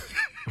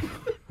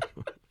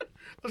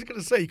 I was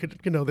going to say, you could,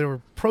 there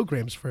were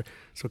programs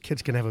so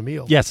kids can have a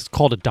meal. Yes, it's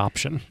called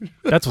adoption.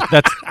 That's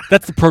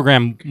the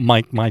program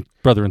my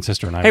brother and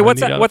sister and I. Hey, were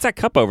what's in need that? of. What's that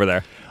cup over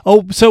there?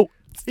 Oh, so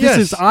this Yes.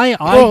 is I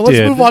Well, did.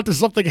 let's move on to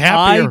something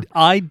happier.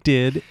 I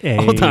did a.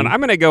 Hold on, I'm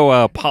gonna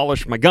go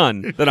polish my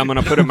gun that I'm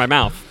gonna put in my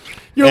mouth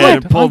You're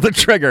and like- pull the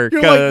trigger.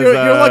 You're like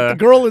the 'cause,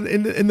 girl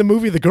in the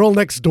movie The Girl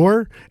Next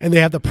Door, and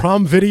they have the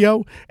prom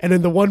video, and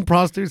then the one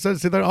prostitute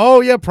says to them, "Oh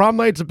yeah, prom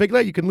night's a big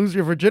night. You can lose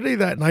your virginity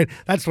that night.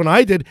 That's when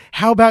I did.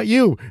 How about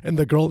you?" And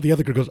the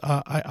other girl goes,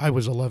 "I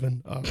was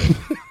 11."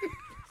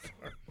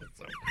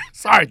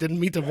 Sorry, didn't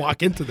mean to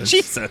walk into this.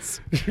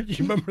 Jesus. You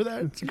remember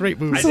that? It's a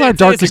great movie. This is our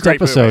It's a darkest great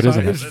movie. episode,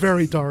 isn't It's it?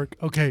 very dark.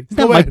 Okay. Isn't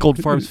that Mike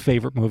Goldfarb's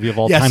favorite movie of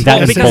all Yes, time? That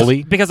yes, and yes.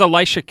 Bully. Because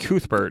Elisha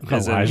Cuthbert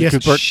is in Elijah Yes,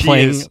 Cuthbert she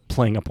playing is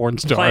playing a porn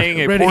star. playing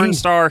a Ready? porn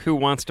star who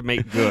wants to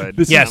make good.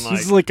 This Yes.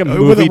 is like a With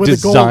movie a gold-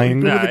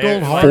 designed with a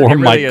gold heart. for it really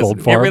Mike is,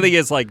 Goldfarb. It really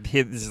is like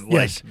his,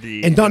 Yes, like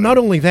the and not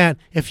only that,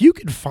 if you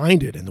could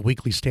find it in the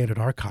Weekly Standard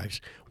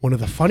archives, one of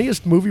the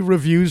funniest movie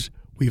reviews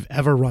we've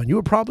ever run. You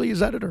were probably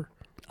his editor.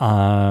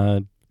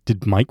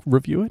 Did Mike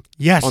review it?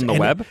 Yes, On the and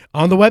web?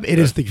 On the web, it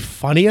is the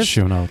funniest.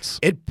 Show notes.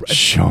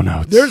 Show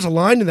notes. There's a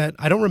line in that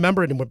I don't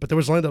remember it anymore, but there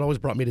was a line that always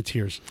brought me to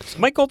tears.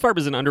 Mike Goldfarb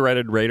is an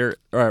underrated writer,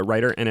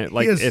 and it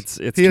like is. it's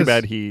He too is.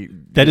 bad he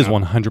That you is know,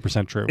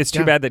 100% true. It's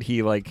too Yeah. bad that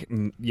he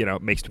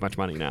makes too much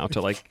money now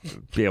to like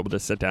be able to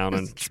sit down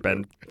and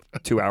spend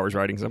 2 hours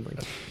writing something.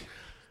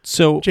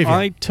 So JV.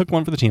 I took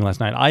one for the team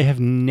last night. I have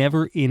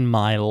never in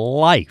my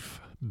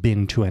life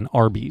been to an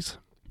Arby's.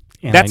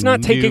 And That's I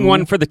not taking knew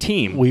one for the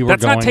team. we were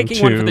That's not going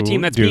taking one for the to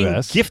team. That's do being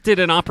this. gifted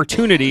an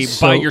opportunity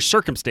So, by your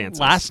circumstances.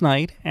 Last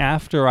night,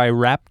 after I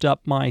wrapped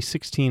up my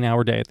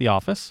 16-hour day at the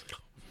office,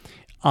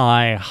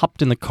 I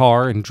hopped in the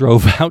car and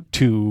drove out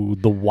to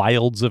the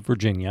wilds of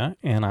Virginia,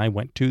 and I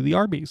went to the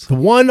Arby's. The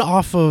one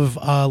off of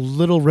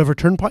Little River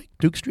Turnpike,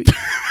 Duke Street.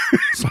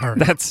 Sorry.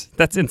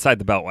 That's inside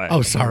the Beltway.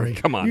 Oh, sorry.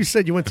 Come on. You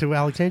said you went to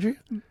Alexandria?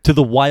 To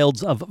the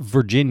wilds of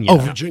Virginia. Oh,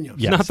 Virginia.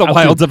 Yes. Not the Out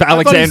wilds of I thought he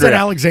Alexandria. said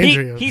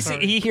Alexandria.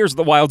 He hears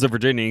the wilds of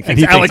Virginia and And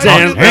thinks he thinks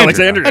Alexandria.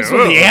 Alexandria. That's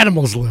where the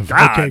animals live.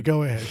 God. Okay,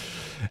 go ahead.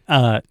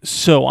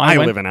 So I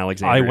live in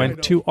Alexandria. I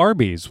went to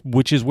Arby's,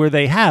 which is where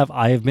they have,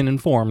 I have been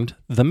informed,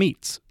 the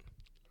meats.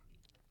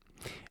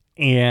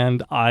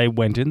 And I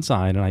went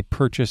inside and I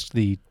purchased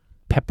the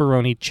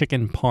pepperoni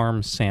chicken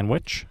parm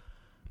sandwich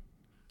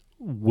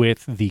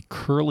with the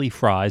curly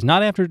fries.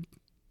 Not after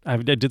I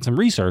did some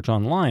research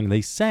online.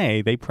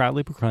 They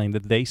proudly proclaim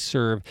that they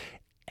serve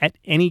at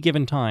any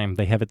given time,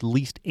 they have at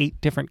least 8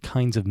 different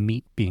kinds of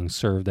meat being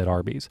served at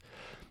Arby's.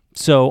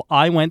 So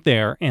I went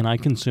there and I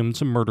consumed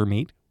some murder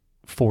meat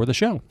for the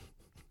show.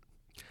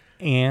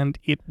 And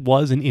it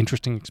was an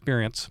interesting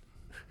experience.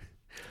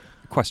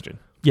 Question.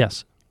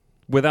 Yes.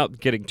 Without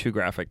getting too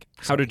graphic,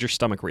 how did your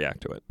stomach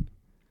react to it?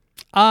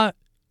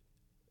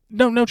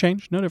 No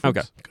change. No difference.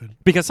 Okay. Good.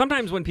 Because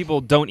sometimes when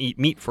people don't eat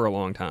meat for a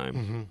long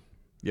time,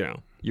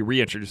 you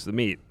reintroduce the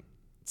meat,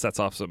 it sets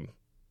off some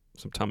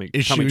tummy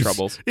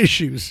troubles.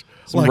 Issues.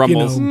 Some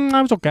rumbles.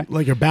 I was okay.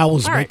 Like your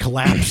bowels might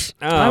collapse.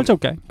 I was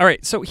okay. All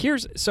right. So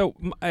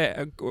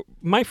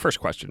my first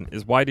question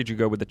is, why did you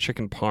go with the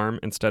chicken parm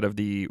instead of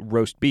the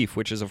roast beef,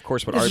 which is, of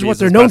course, what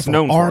Arby's is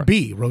known for?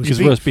 Arby, roast beef.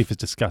 Because roast beef is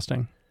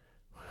disgusting.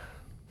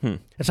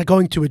 It's like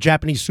going to a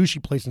Japanese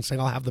sushi place and saying,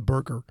 I'll have the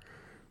burger.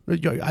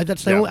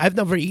 I've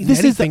never eaten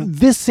anything.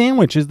 This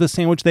sandwich is the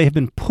sandwich they have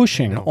been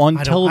pushing on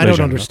television I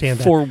don't understand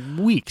that. for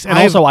weeks. And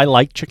I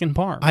like chicken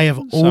parm. I have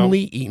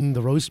only eaten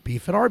the roast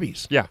beef at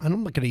Arby's. Yeah.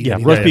 I'm not going to eat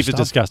any roast of beef that is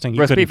stuff. disgusting.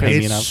 Roast beef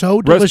is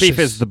so delicious. Roast beef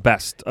is the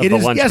best of the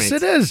lunch meats. Yes,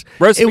 it is.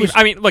 Roast beef.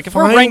 I mean, look, if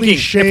we're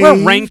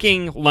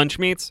ranking lunch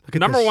meats,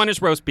 number 1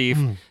 is roast beef.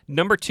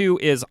 Number 2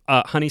 is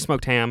honey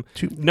smoked ham.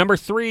 Number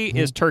 3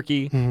 is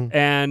turkey,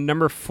 and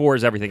number 4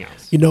 is everything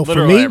else.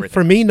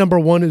 For me, number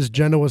 1 is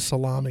Genoa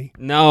salami.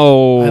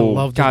 No, I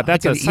love that. God,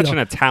 that's such an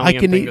Italian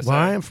thing to say.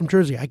 I'm from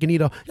Jersey. I can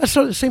eat that's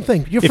the same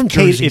thing. You're from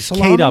Jersey. Jersey.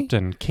 If Kate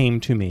Upton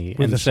came to me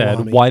and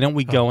said, "Why don't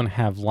we go and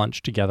have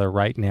lunch together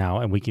right now,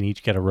 and we can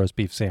each get a roast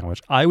beef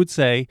sandwich?" I would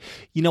say,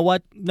 "You know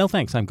what? No,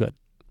 thanks. I'm good.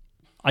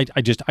 I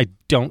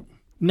don't."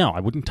 No,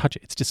 I wouldn't touch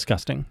it. It's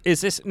disgusting.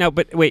 Is this no?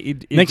 But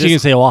wait. Next, you can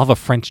say, "I'll have a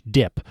French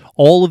dip."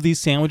 All of these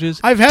sandwiches.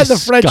 I've had the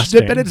French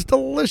dip, and it's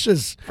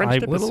delicious.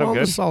 French dip is so on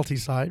good. The salty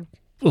side.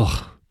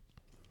 Ugh.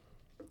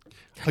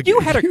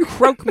 You had a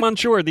croque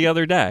monsieur the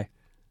other day.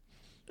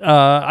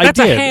 That's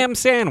a ham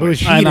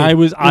sandwich, and I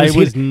was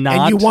not.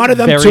 And you wanted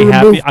them very to remove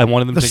happy. I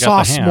wanted them the to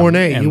sauce get the ham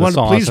mornay. and You the wanted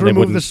sauce, please and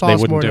remove the sauce They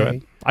wouldn't mornay. do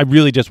it. I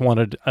really just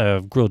wanted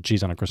grilled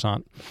cheese on a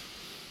croissant,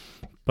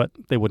 but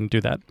they wouldn't do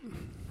that.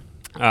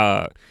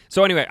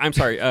 So anyway, I'm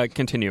sorry.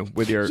 Continue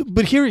with your.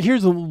 But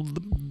here's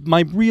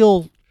my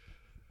real.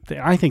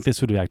 I think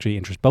this would actually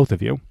interest both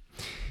of you.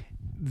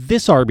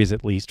 This Arby's,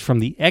 at least from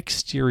the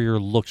exterior,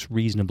 looks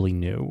reasonably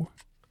new.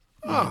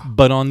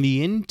 But on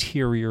the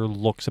interior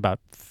looks about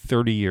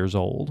 30 years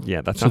old.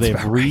 Yeah, that so sounds they've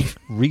about right.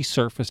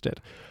 resurfaced it.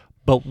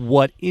 But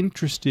what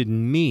interested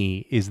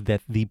me is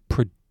that the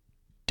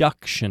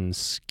production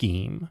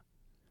scheme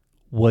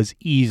was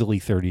easily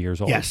 30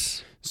 years old.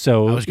 Yes.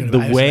 So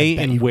the way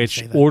in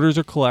which orders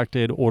are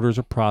collected, orders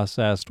are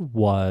processed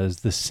was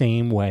the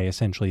same way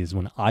essentially as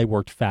when I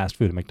worked fast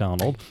food at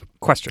McDonald's.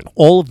 Question.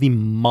 All of the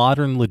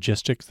modern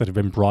logistics that have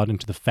been brought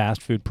into the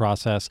fast food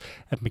process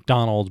at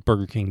McDonald's,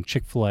 Burger King,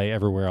 Chick-fil-A,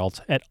 everywhere else,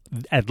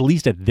 at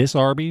least at this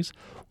Arby's,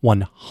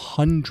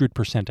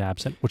 100%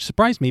 absent, which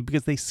surprised me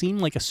because they seem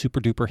like a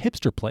super-duper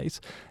hipster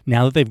place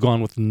now that they've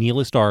gone with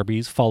Nihilist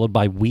Arby's followed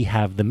by We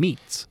Have the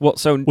Meats,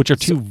 which are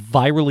two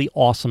virally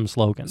awesome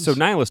slogans. So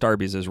Nihilist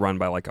Arby's is run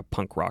by like a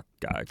punk rock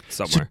guy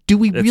somewhere. So do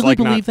we really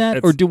believe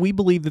that? Or do we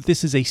believe that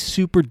this is a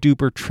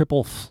super-duper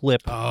triple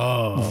flip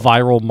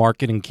viral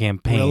marketing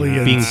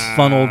campaign being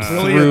funneled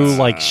through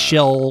like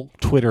Shell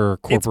Twitter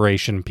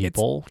Corporation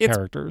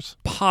characters?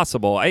 It's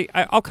possible.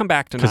 I'll come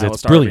back to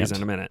Nihilist Arby's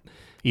in a minute.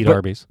 Eat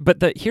Arby's.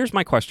 But here's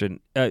my question.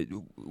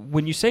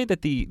 When you say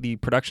that the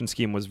production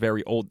scheme was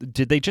very old,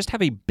 did they just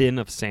have a bin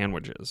of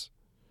sandwiches?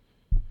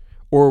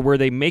 Or were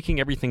they making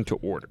everything to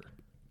order?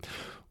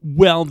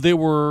 Well, there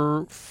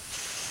were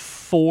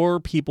 4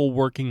 people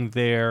working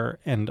there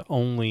and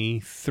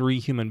only 3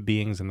 human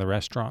beings in the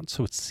restaurant.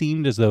 So it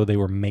seemed as though they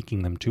were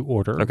making them to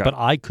order. Okay. But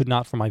I could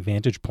not, from my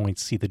vantage point,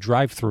 see the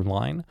drive-through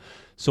line.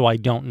 So I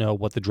don't know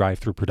what the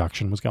drive-through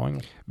production was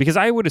going. Because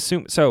I would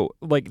assume so.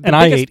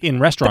 I ate in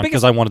restaurant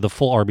because I wanted the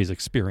full Arby's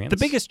experience. The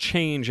biggest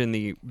change in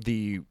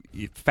the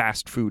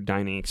fast food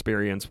dining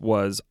experience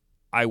was,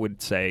 I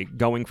would say,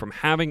 going from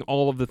having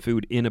all of the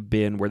food in a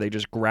bin where they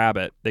just grab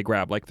it. They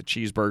grab like the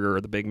cheeseburger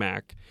or the Big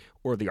Mac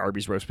or the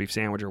Arby's roast beef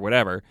sandwich or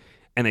whatever,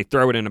 and they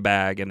throw it in a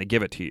bag and they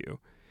give it to you.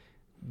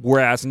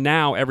 Whereas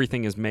now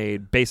everything is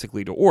made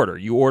basically to order.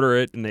 You order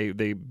it and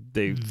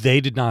they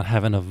did not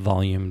have enough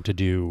volume to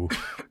do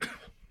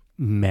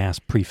mass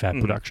prefab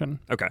production.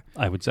 Okay.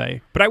 I would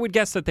say. But I would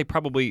guess that they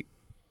probably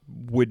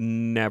would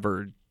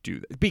never do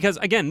that. Because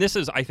again, this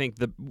is, I think,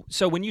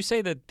 so when you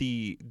say that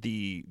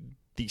the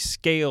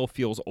scale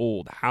feels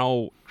old,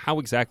 how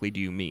exactly do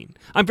you mean?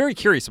 I'm very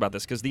curious about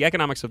this because the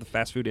economics of the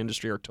fast food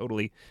industry are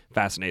totally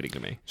fascinating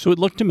to me. So it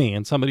looked to me,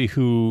 and somebody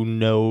who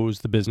knows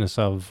the business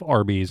of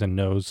Arby's and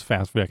knows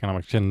fast food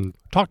economics can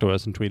talk to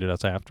us and tweet at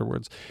us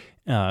afterwards.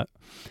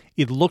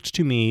 It looked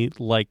to me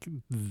like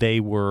they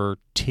were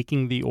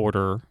taking the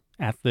order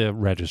at the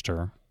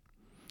register.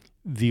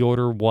 The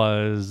order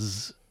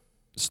was...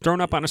 It's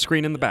thrown up on a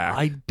screen in the back.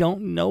 I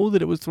don't know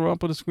that it was thrown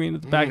up on a screen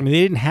at the back. I mean,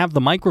 they didn't have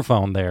the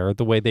microphone there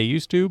the way they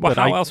used to. Well,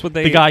 but how else would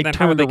they? The guy then turned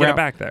how would they get around, it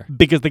back there?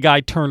 Because the guy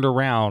turned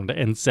around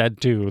and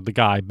said to the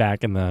guy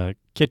back in the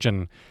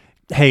kitchen,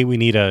 "Hey, we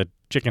need a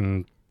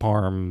chicken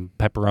parm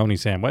pepperoni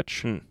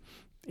sandwich."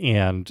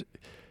 And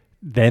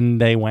then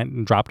they went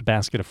and dropped a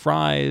basket of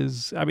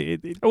fries. I mean,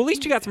 well, at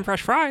least you got some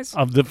fresh fries.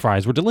 The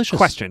fries were delicious.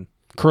 Question: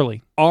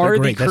 Curly. Are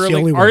the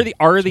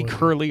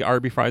curly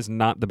Arby fries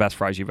not the best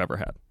fries you've ever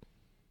had?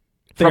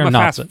 From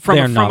a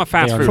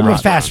fast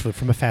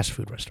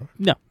food restaurant.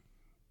 No.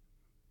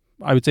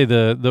 I would say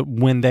the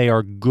when they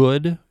are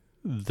good,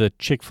 the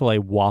Chick-fil-A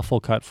waffle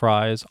cut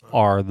fries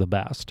are the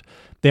best.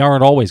 They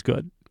aren't always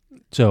good.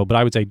 But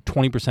I would say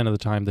 20% of the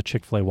time the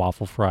Chick-fil-A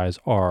waffle fries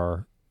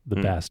are the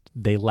best.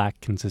 They lack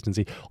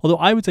consistency. Although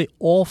I would say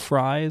all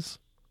fries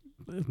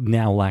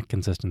now lack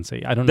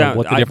consistency. I don't know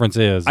what the difference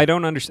is. I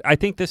don't understand. I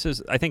think this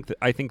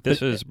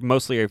is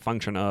mostly a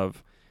function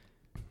of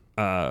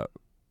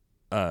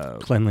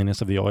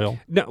cleanliness of the oil.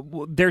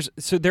 No, there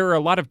are a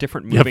lot of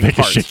different moving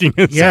parts.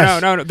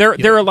 Yes. No.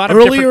 There are a lot of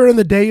earlier in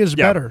the day is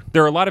better.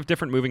 There are a lot of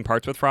different moving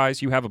parts with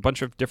fries. You have a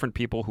bunch of different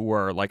people who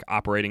are like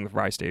operating the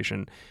fry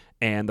station,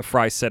 and the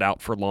fries sit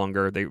out for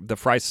longer. The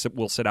fries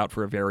will sit out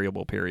for a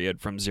variable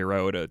period from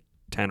 0 to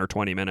 10 or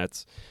 20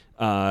 minutes,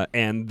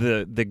 and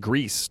the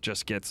grease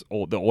just gets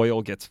old. The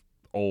oil gets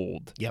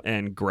old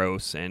and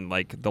gross, and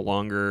like the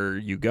longer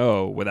you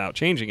go without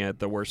changing it,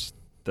 the worse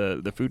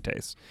the food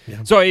tastes.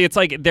 So it's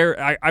like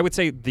I would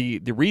say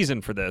the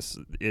reason for this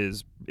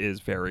is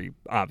very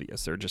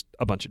obvious. There are just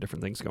a bunch of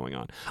different things going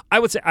on.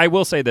 I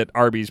will say that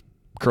Arby's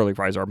curly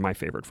fries are my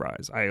favorite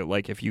fries. I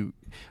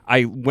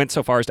went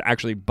so far as to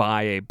actually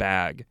buy a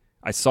bag.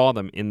 I saw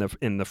them in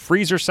the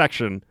freezer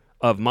section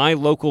of my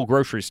local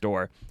grocery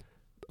store.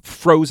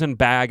 Frozen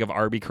bag of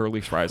Arby curly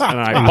fries, and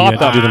I bought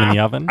them. Do them in the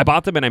oven. I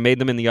bought them and I made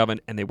them in the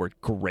oven, and they were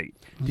great.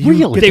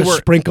 Really, they were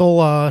sprinkle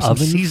some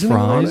seasoning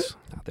on it.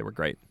 They were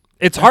great.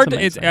 It's hard to.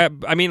 It's.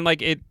 I mean,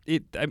 like it.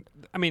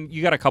 I mean,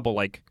 you got a couple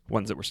like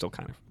ones that were still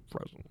kind of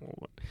frozen,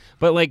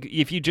 but like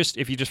if you just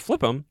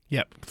flip them,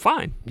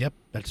 fine. Yep,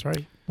 that's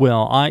right.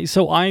 Well,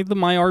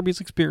 my Arby's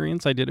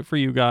experience, I did it for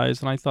you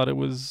guys, and I thought it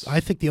was. I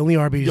think the only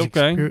Arby's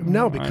experience.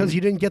 No, because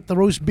you didn't get the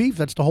roast beef.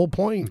 That's the whole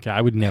point. Okay,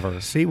 I would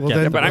never. See, well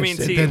then. But I mean,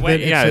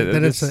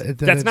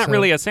 that's not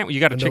really a sandwich. You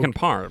got a chicken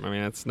parm. I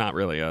mean, it's not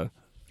really a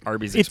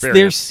Arby's it's experience.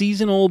 Their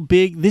seasonal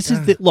big. This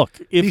is the look.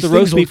 If the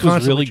roast beef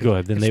was really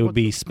good, then they would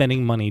be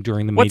spending money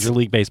during the Major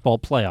League Baseball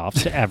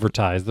playoffs to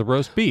advertise the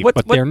roast beef.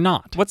 But they're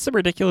not. What's the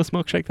ridiculous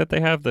milkshake that they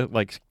have? The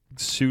like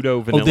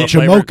pseudo vanilla the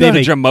flavor.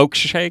 The Jamoke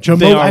shake.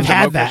 I've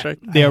had that. Shake?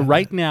 They are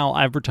right now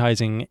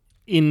advertising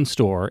in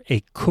store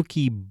a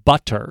cookie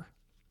butter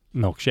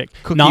milkshake.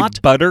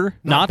 Not butter,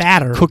 not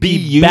batter.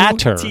 Cookie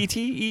batter.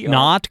 B-U-T-T-E-R.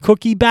 Not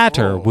cookie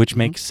batter, which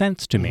makes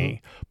sense to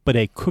me. But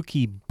a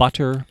cookie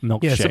butter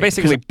milkshake. Yeah, so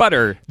basically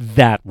butter.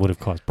 That would have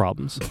caused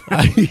problems.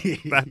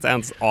 That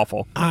sounds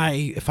awful.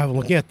 If I'm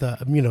looking at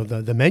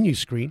the menu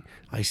screen,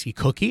 I see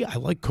cookie. I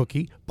like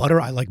cookie.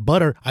 Butter. I like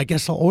butter. I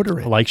guess I'll order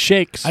it. I like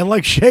shakes.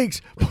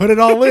 Put it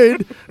all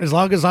in. As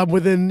long as I'm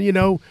within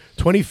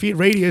 20 feet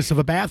radius of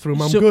a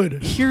bathroom, I'm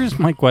good. Here's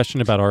my question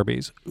about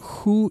Arby's.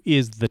 Who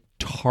is the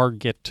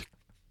target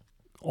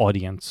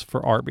audience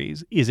for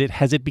Arby's?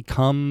 Has it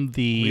become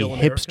the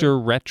hipster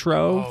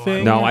retro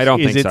thing? No, I don't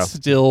think so. Is it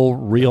still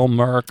real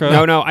America?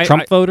 No,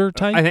 Trump voter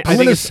type? I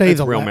think it's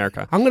real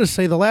America. I'm going to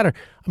say the latter.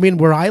 I mean,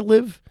 where I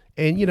live,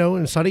 and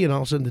in Sunny and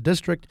also in the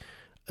district,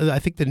 I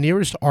think the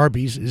nearest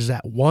Arby's is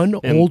that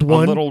old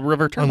one on Little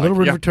River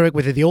Turnpike,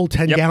 with the old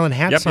 10-gallon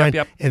hat sign,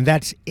 and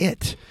that's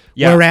it.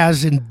 Yeah.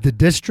 Whereas in the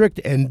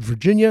district and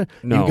Virginia,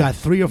 you've got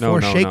 3 or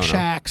 4 Shake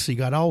Shacks. You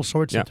got all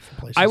sorts of different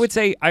places.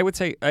 I would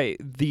say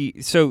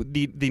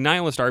the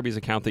Nihilist Arby's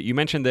account that you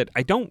mentioned that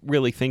I don't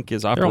really think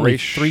is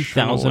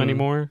operational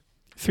anymore.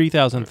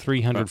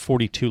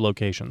 3,342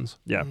 locations.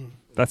 Yeah,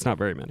 that's not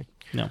very many.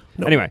 No.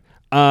 Anyway,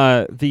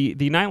 the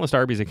Nihilist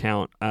Arby's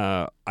account,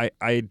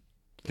 I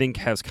think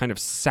has kind of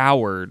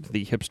soured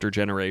the hipster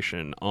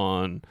generation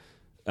on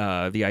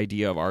the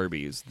idea of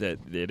Arby's, that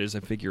it is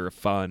a figure of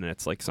fun and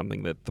it's like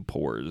something that the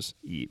poors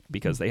eat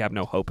because they have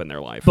no hope in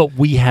their life. But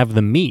we have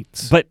the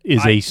meats. But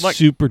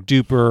super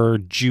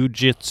duper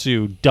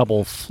jiu-jitsu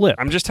double flip.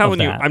 I'm just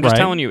telling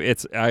you.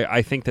 It's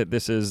I think that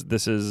this is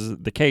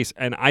the case,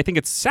 and I think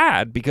it's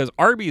sad because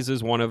Arby's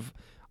is one of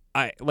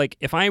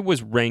if I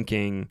was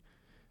ranking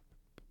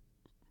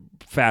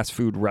fast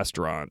food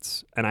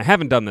restaurants, and I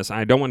haven't done this, and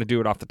I don't want to do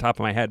it off the top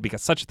of my head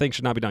because such a thing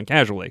should not be done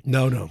casually.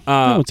 No,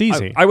 it's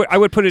easy. I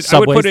would put it.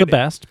 Subway's the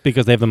best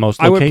because they have the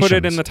most locations. I would put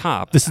it in the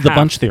top. This is the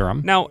bunch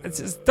theorem. Now,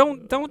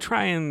 don't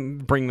try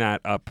and bring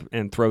that up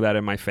and throw that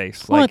in my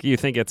face like you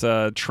think it's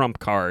a trump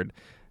card.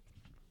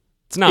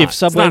 It's not. If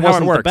Subway it's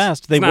not wasn't the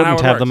best, they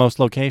wouldn't have the most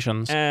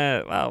locations.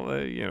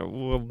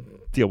 We'll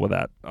deal with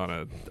that on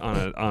a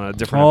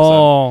different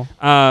episode.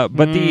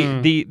 But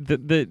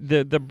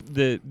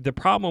the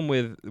problem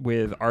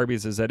with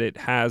Arby's is that it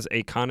has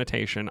a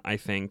connotation, I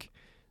think,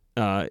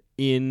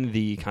 in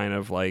the kind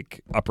of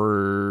like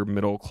upper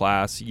middle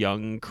class,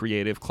 young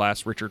creative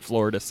class, Richard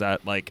Florida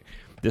set, like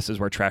this is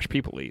where trash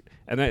people eat,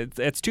 and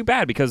it's too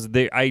bad because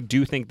I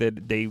do think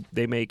that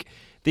they make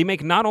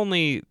not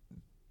only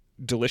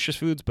delicious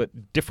foods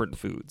but different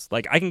foods.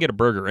 Like I can get a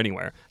burger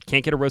anywhere,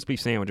 can't get a roast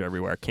beef sandwich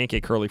everywhere, can't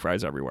get curly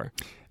fries everywhere.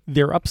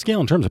 They're upscale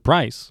in terms of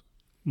price.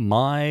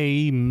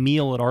 My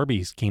meal at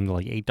Arby's came to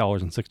like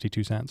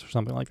 $8.62 or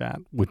something like that,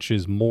 which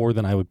is more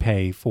than I would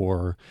pay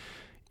for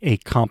a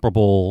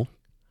comparable,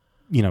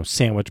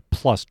 sandwich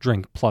plus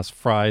drink plus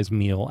fries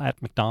meal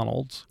at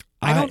McDonald's.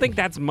 I don't think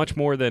that's not much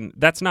more than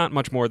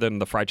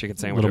the fried chicken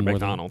sandwich at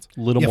McDonald's.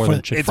 Little more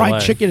than Chick-fil-A.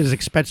 Fried chicken is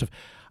expensive.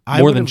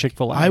 More than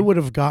Chick-fil-A. I would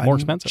have gotten more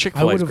expensive.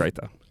 Chick-fil-A is great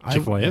though.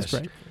 Chick-fil-A is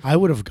great. I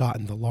would have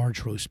gotten the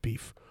large roast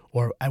beef,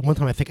 or at one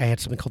time I think I had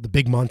something called the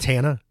Big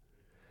Montana,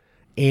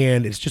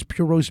 and it's just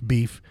pure roast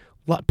beef.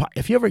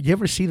 If you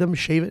ever see them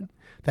shave it,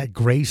 that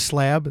gray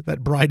slab,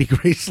 that bridey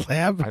gray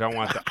slab. I don't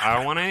want that.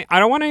 I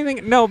don't want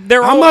anything. No,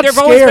 there've I'm always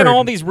been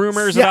all these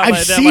rumors. Yeah, about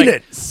I've seen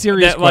it.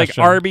 Serious that, like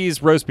question.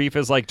 Arby's roast beef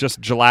is like just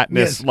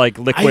gelatinous, like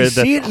liquid I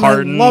see that it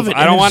hardens. and I love it.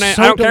 I don't want it.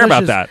 So I don't care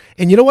about delicious. that.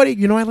 And you know what?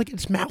 I like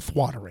it's mouth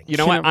watering. You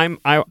know what?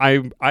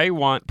 I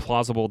want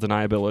plausible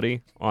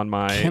deniability on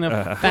my. Can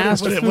a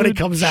fast when food it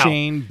comes out,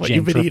 chain what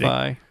you've been eating.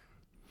 gentrify?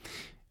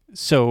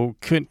 So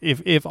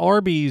if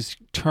Arby's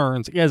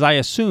turns, as I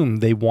assume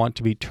they want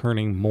to be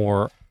turning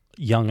more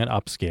young and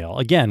upscale,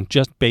 again,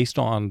 just based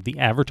on the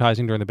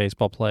advertising during the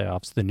baseball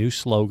playoffs, the new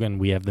slogan,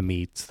 "We have the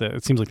meats,"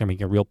 it seems like they're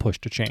making a real push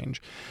to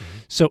change. Mm-hmm.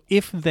 So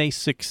if they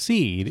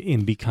succeed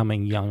in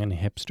becoming young and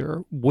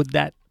hipster, would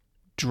that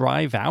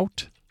drive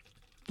out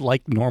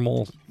like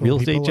normal real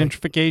estate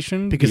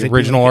gentrification? Because the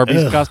original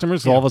Arby's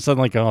customers, all of a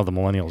sudden the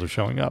millennials are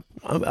showing up.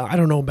 I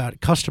don't know about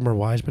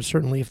customer-wise, but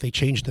certainly if they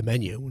change the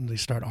menu and they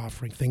start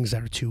offering things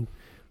that are too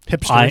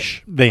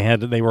hipsterish.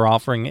 They were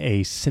offering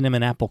a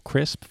cinnamon apple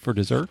crisp for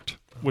dessert,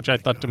 which I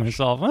thought to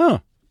myself,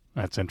 oh,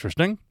 that's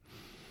interesting.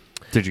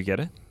 Did you get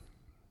it?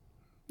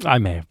 I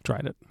may have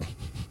tried it.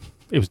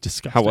 It was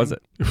disgusting. How was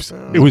it?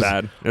 It was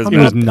bad. It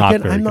was not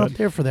very I'm good. not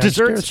there for that.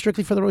 Desserts, it's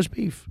strictly for the roast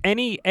beef.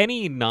 Any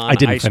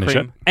non-ice finish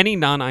cream, any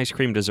non-ice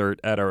cream dessert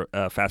at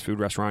a fast food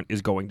restaurant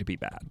is going to be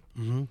bad.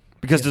 Mm-hmm.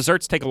 Because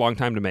desserts take a long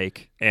time to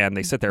make, and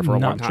they sit there for a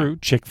long time. Not true.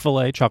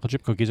 Chick-fil-A chocolate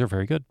chip cookies are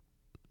very good.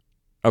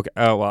 Okay.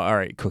 Oh, well, all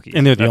right. Cookies.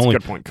 And they're the That's only. a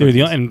good point. They're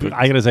the, Cookies. and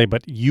I got to say,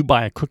 but you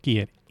buy a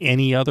cookie at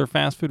any other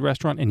fast food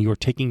restaurant, and you are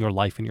taking your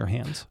life in your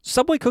hands.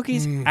 Subway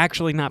cookies,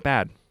 actually not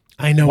bad.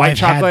 I know. White I've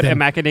chocolate had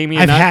and macadamia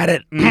I've nut. had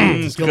it.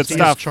 It's good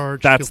stuff.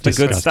 That's the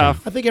good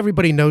stuff. I think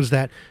everybody knows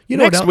that.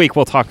 Next week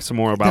we'll talk some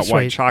more about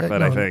white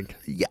chocolate. I think.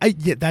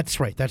 Yeah,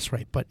 that's right. That's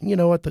right. But you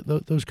know what?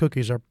 Those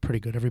cookies are pretty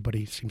good.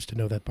 Everybody seems to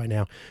know that by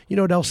now. You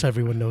know what else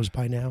everyone knows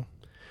by now?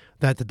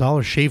 That the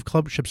Dollar Shave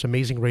Club ships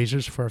amazing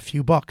razors for a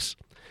few bucks.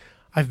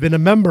 I've been a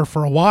member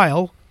for a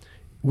while,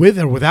 with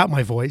or without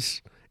my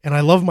voice, and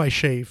I love my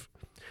shave.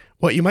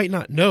 What you might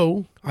not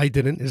know, I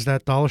didn't, is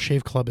that Dollar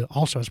Shave Club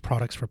also has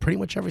products for pretty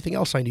much everything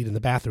else I need in the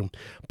bathroom.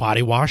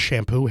 Body wash,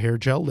 shampoo, hair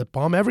gel, lip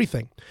balm,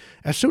 everything.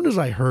 As soon as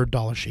I heard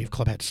Dollar Shave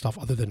Club had stuff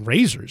other than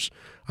razors,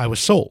 I was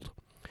sold.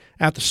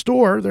 At the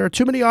store, there are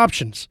too many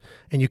options,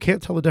 and you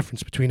can't tell the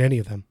difference between any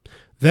of them.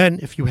 Then,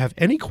 if you have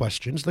any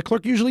questions, the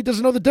clerk usually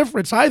doesn't know the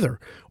difference either,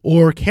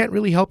 or can't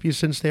really help you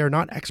since they are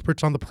not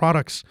experts on the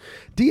products.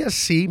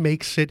 DSC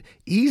makes it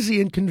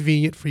easy and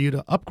convenient for you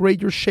to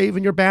upgrade your shave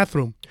in your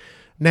bathroom.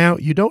 Now,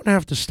 you don't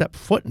have to step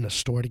foot in a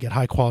store to get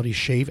high-quality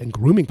shave and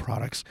grooming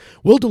products.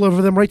 We'll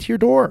deliver them right to your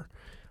door.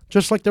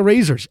 Just like the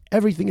razors,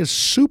 everything is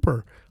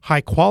super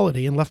high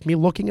quality and left me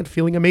looking and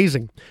feeling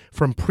amazing.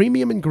 From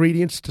premium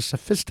ingredients to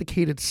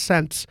sophisticated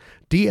scents,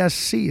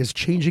 DSC is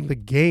changing the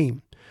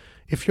game.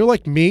 If you're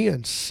like me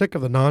and sick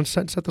of the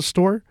nonsense at the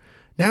store,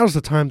 now's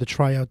the time to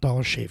try out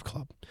Dollar Shave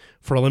Club.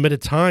 For a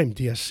limited time,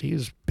 DSC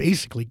is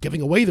basically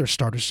giving away their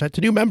starter set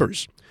to new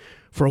members.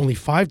 For only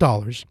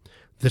 $5,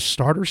 this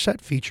starter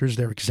set features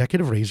their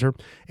executive razor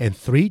and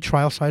 3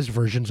 trial-sized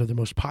versions of their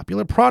most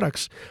popular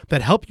products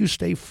that help you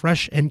stay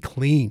fresh and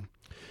clean.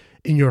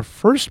 In your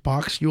first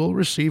box, you will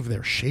receive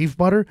their shave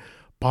butter,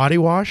 body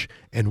wash,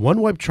 and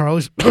One Wipe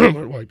Charlie's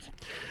wipes.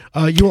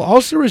 You will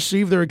also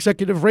receive their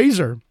executive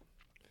razor,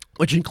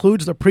 which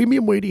includes the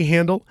premium weighty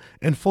handle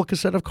and full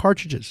cassette of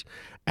cartridges.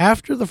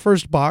 After the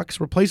first box,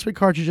 replacement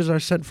cartridges are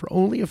sent for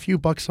only a few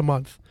bucks a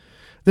month.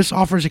 This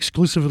offer is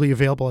exclusively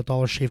available at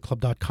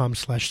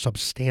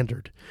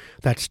dollarshaveclub.com/substandard.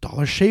 That's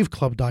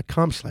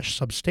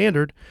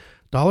dollarshaveclub.com/substandard.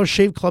 Dollar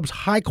Shave Club's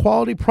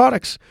high-quality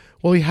products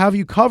will have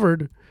you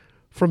covered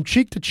from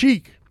cheek to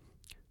cheek.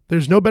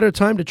 There's no better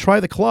time to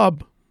try the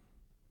club.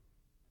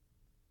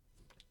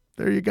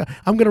 There you go.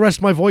 I'm going to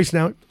rest my voice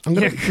now. I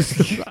don't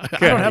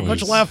have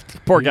much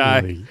left. Poor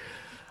guy.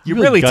 You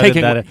really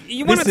taking that.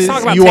 You want to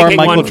talk about you taking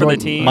are one Michael for the Jordan.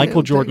 team.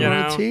 Michael Jordan. You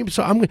know? Team.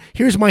 So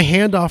here's my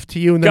handoff to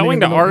you. And then Going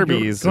to you're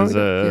Arby's going is to-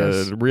 a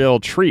yes. real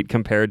treat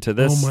compared to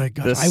this. Oh my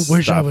god! this I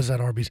wish I stuff. was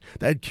at Arby's.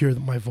 That'd cure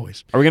my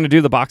voice. Are we going to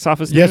do the box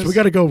office? Yes, news? we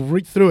got to go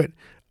right through it.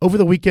 Over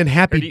the weekend, Or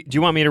happy. do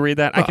you want me to read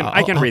that?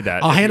 I can read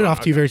that. I'll hand it off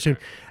to you very soon.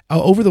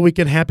 Over the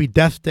weekend, Happy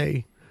Death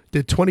Day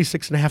did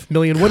 $26.5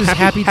 million. What is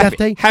Happy Death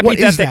Day? Happy What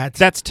Death is Day. that?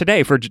 That's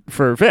today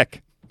for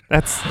Vic.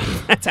 That's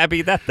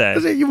Happy Death Day.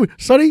 Is it you,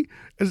 Sonny?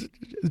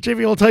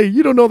 JV will tell you,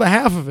 you don't know the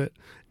half of it.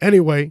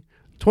 Anyway,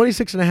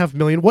 $26.5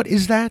 million. What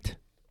is that?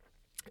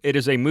 It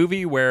is a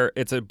movie where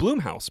it's a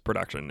Blumhouse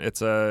production.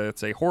 It's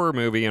a horror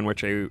movie in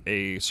which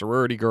a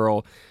sorority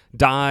girl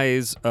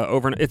dies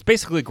it's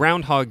basically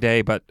Groundhog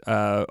Day, but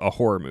a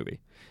horror movie.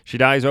 She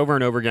dies over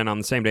and over again on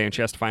the same day, and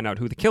she has to find out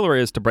who the killer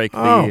is to break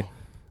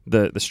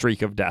the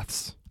streak of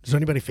deaths. Is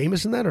anybody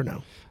famous in that or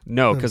no?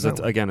 No, because it's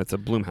a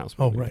Blumhouse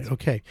movie. Oh, right.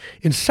 Okay.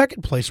 In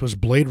second place was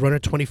Blade Runner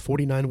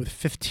 2049 with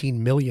 $15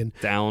 million.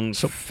 Down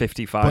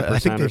 55% But I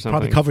think or they've something.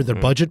 probably covered their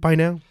budget by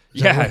now.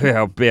 Is that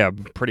right? Yeah,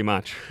 pretty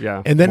much.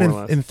 Yeah. And then more or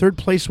less. in third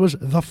place was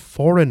The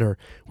Foreigner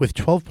with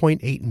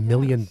 $12.8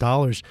 million.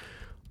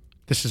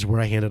 This is where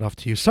I hand it off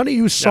to you. Sonny,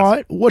 you saw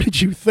it. What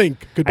did you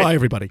think? Goodbye,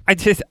 everybody. I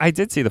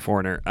did see The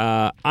Foreigner.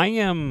 I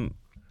am.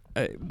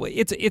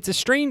 It's a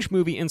strange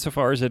movie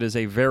insofar as it is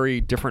a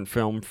very different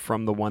film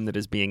from the one that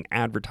is being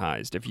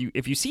advertised.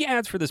 If you see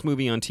ads for this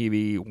movie on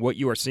TV, what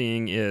you are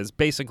seeing is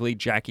basically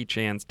Jackie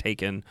Chan's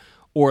Taken,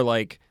 or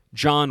like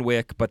John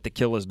Wick, but to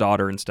kill his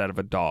daughter instead of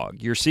a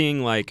dog. You're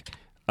seeing like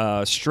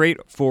a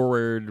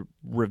straightforward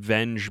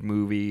revenge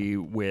movie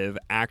with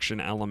action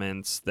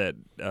elements that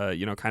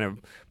kind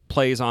of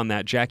plays on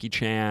that Jackie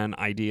Chan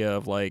idea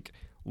of like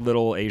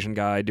little Asian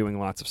guy doing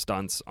lots of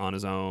stunts on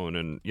his own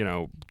and,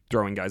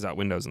 throwing guys out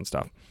windows and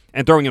stuff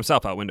and throwing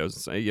himself out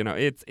windows.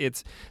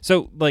 It's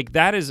so like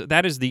that is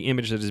the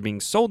image that is being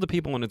sold to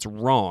people, and it's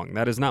wrong.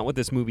 That is not what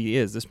this movie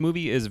is. This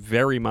movie is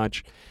very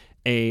much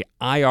a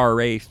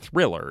IRA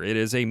thriller. It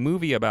is a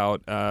movie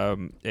about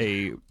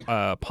a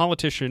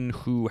politician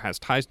who has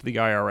ties to the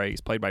IRA.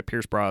 He's played by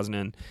Pierce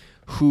Brosnan,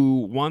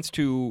 who wants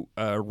to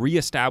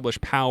reestablish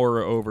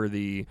power over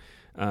the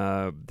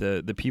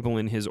people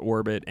in his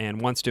orbit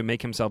and wants to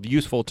make himself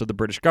useful to the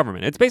British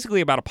government. It's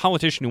basically about a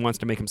politician who wants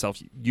to make himself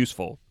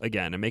useful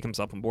again and make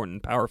himself important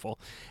and powerful,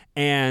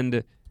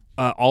 and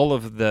all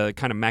of the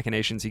kind of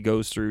machinations he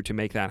goes through to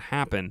make that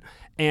happen,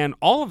 and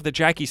all of the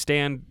Jackie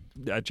Chan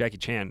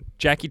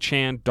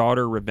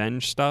daughter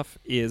revenge stuff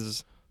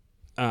is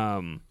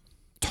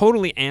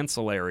totally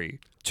ancillary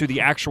to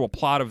the actual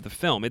plot of the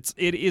film. It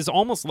is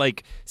almost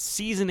like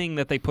seasoning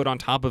that they put on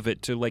top of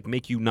it to like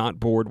make you not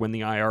bored when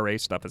the IRA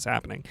stuff is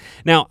happening.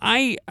 Now,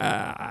 I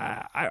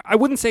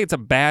wouldn't say it's a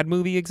bad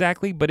movie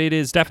exactly, but it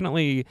is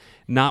definitely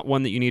not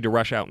one that you need to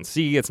rush out and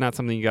see. It's not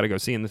something you got to go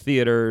see in the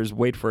theaters,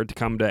 wait for it to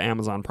come to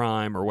Amazon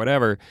Prime or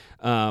whatever,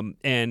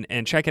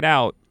 and check it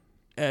out.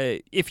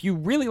 If you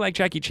really like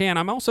Jackie Chan,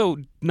 I'm also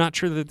not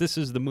sure that this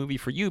is the movie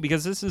for you,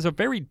 because this is a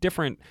very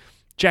different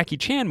Jackie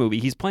Chan movie.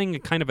 He's playing a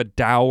kind of a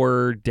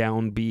dour,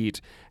 downbeat,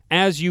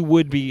 as you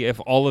would be if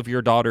all of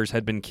your daughters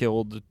had been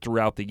killed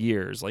throughout the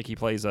years. Like he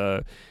plays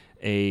so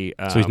he's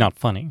not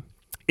funny.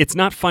 It's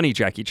not funny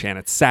Jackie Chan.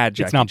 It's sad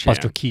Jackie Chan. It's not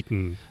Buster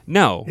Keaton.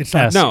 No, it's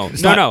not. No.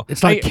 It's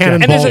not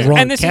Cannonball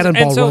Run.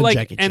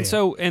 Jackie Chan.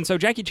 So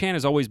Jackie Chan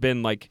has always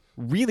been like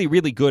really,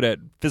 really good at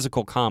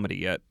physical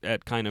comedy,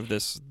 at kind of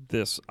this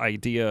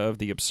idea of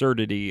the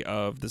absurdity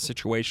of the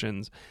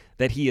situations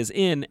that he is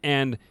in,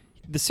 and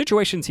the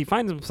situations he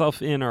finds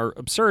himself in are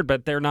absurd,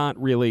 but they're not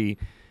really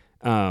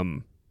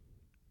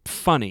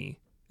funny.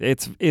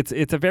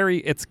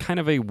 It's kind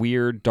of a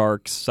weird,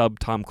 dark sub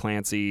Tom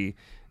Clancy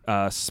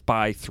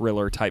spy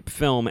thriller type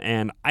film,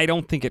 and I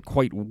don't think it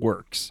quite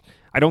works.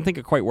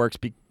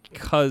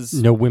 Because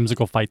no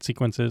whimsical fight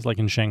sequences like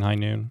in Shanghai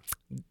Noon.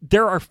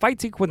 There are fight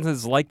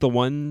sequences like the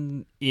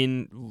one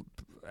in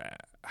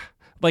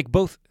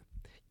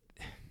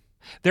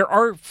there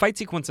are fight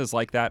sequences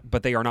like that,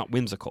 but they are not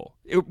whimsical,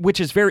 which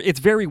is it's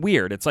very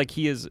weird. It's like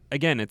he is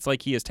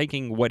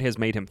taking what has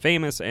made him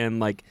famous and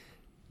like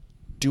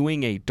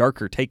doing a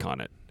darker take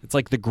on it. It's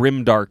like the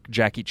grim dark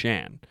Jackie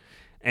Chan.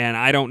 And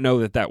I don't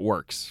know that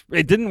works.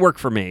 It didn't work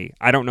for me.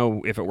 I don't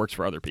know if it works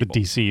for other people.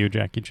 The DCU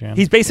Jackie Chan.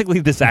 He's basically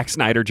the Zack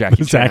Snyder Jackie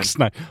Chan. Zack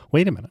Snyder.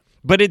 Wait a minute.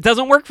 But it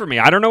doesn't work for me.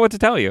 I don't know what to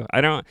tell you.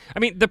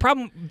 The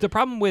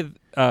problem with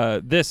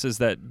this is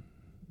that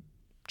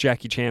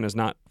Jackie Chan is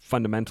not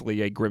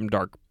fundamentally a grim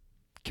dark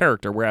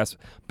character, whereas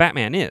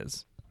Batman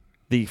is.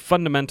 The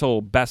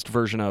fundamental best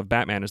version of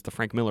Batman is the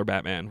Frank Miller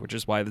Batman, which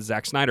is why the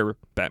Zack Snyder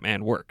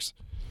Batman works.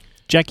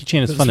 Jackie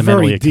Chan is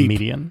fundamentally a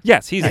comedian.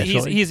 Yes, he's as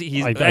you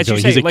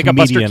say, like a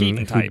Buster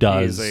Keaton type.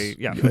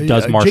 Who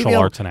does martial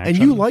arts and action.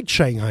 And you like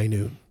Shanghai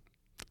Noon?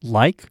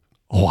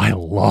 Oh, I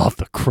love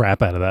the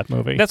crap out of that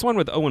movie. That's one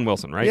with Owen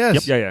Wilson, right?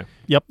 Yes.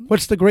 Yep.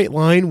 What's the great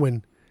line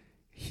when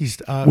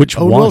he's Which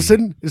Owen one?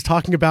 Wilson is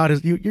talking about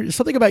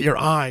something about your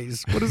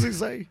eyes? What does he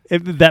say?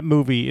 That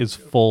movie is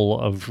full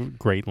of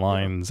great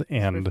lines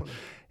and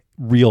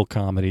real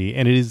comedy,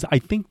 and it is. I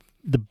think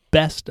the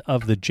best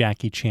of the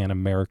Jackie Chan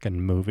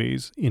American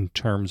movies in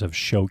terms of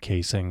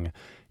showcasing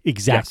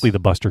exactly the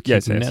Buster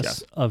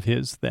Keaton-ness of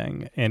his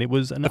thing. And it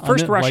was the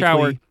first Rush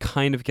Hour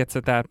kind of gets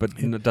at that, but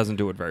it doesn't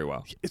do it very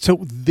well. So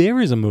there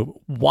is a movie.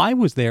 Why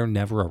was there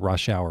never a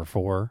Rush Hour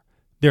 4?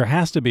 There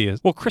has to be a...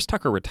 Well, Chris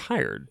Tucker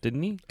retired,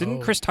 didn't he?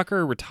 Didn't Chris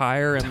Tucker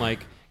retire and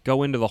like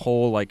go into the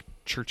whole like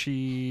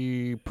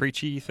churchy,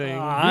 preachy thing?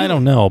 I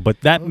don't know, but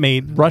that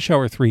made... Rush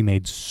Hour 3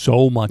 made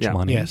so much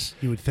money. Yes,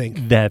 you would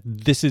think. That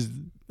this is...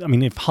 I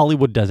mean, if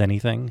Hollywood does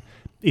anything...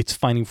 It's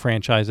finding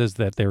franchises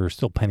that there are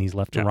still pennies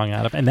left to wrung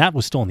out of, and that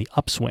was still on the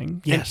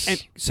upswing. Yes.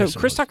 And so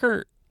Chris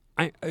Tucker,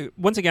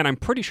 once again, I'm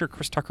pretty sure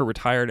Chris Tucker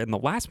retired, and the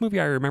last movie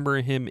I remember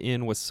him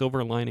in was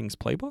Silver Linings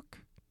Playbook.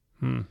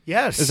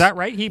 Yes. Is that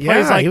right? He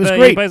plays like he was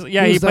great.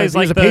 He plays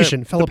like the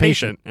patient, fellow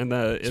patient in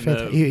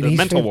the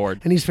mental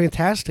ward. And he's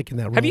fantastic in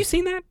that role. Have you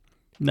seen that?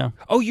 No.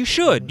 Oh, you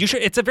should. You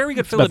should. It's a very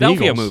good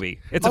Philadelphia movie.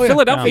 It's a yeah.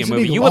 Philadelphia It's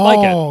movie. illegal. You would like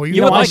it.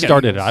 You would I like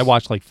started it. I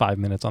watched like 5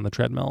 minutes on the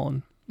treadmill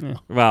and... Yeah,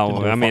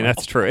 well, I mean,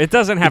 that's true. It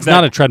doesn't have it's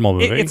not a treadmill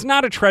movie. It's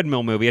not a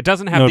treadmill movie. It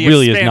doesn't have no, the it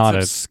really is expansive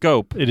not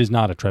scope. It is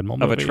not a treadmill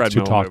movie. Of a treadmill it's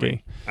too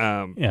talky.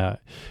 movie. Yeah.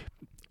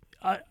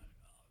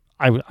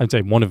 I'd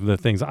say one of the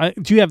things...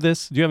 do you have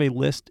this? Do you have a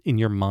list in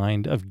your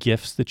mind of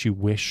gifts that you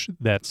wish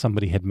that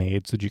somebody had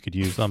made so that you could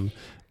use them?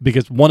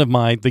 Because one of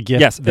the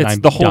gifts yes, that it's I'm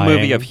the whole dying,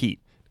 movie of Heat.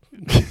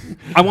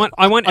 I want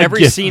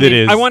every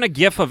scene. I want a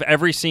GIF of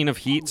every scene of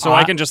Heat, so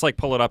I can just like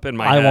pull it up in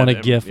my head. I want a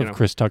GIF of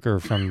Chris Tucker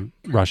from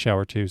Rush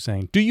Hour 2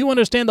 saying, "Do you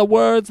understand the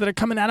words that are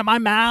coming out of my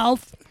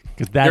mouth?"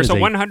 Because that is a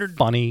 100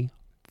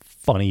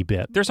 funny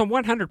bit. There's a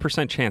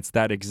 100% chance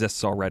that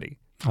exists already.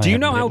 Do you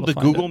know how the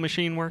Google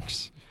machine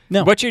works?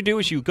 No. What you do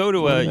is you go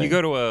to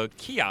a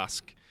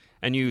kiosk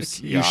and you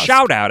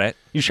shout at it.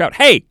 You shout,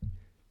 "Hey,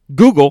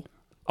 Google,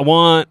 I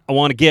want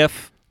a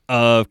GIF."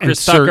 Of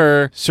Chris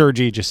Tucker.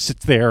 Sergey just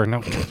sits there and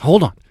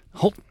hold on.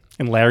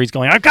 And Larry's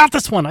going, I've got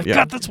this one. I've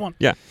got this one.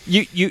 Yeah.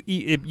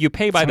 You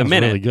pay by the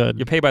minute. Really good.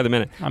 You pay by the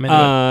minute. I'm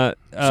into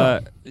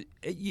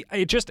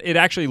it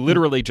actually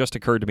literally just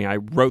occurred to me. I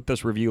wrote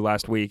this review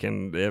last week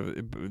and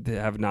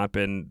have not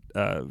been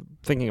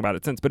thinking about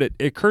it since. But it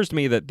occurs to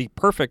me that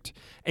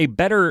a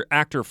better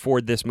actor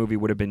for this movie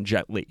would have been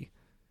Jet Li.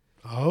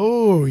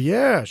 Oh,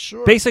 yeah,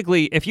 sure.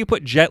 Basically, if you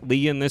put Jet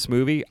Li in this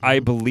movie, I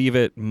believe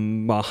it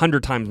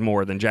 100 times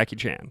more than Jackie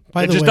Chan.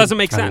 It just doesn't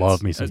make sense. I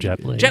love me some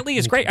Jet Li. Jet Li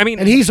is great. I mean,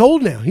 and he's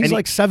old now. He's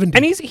like 70.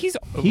 And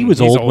he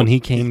was old when he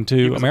came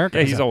to America.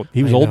 Yeah, he's old.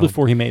 He was old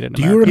before he made it in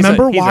Do America. you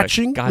remember he's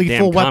watching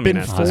Lethal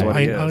Weapon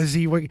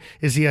 4?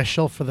 Is he a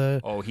shelf for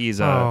the... Oh, he's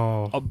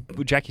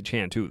Jackie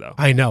Chan too, though.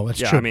 I know, that's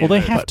true. I mean, well,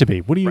 they have to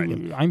be. What do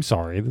you... I'm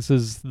sorry. This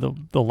is the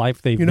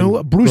life they've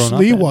Bruce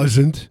Lee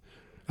wasn't.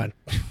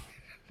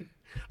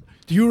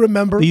 Do you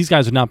remember? These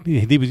guys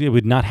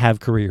would not have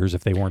careers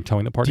if they weren't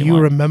towing the party line. Do you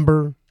line.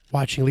 remember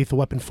watching Lethal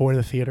Weapon 4 in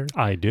the theater?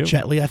 I do.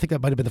 Jet Li, I think that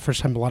might have been the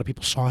first time a lot of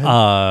people saw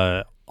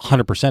him.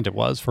 100% it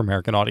was for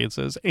American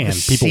audiences. And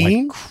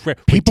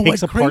people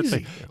went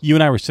crazy. You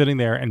and I were sitting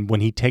there, and when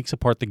he takes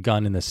apart the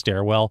gun in the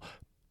stairwell,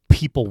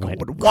 people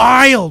went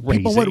wild. Crazy.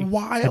 People went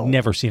wild. I've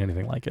never seen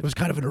anything like it. It was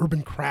kind of an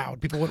urban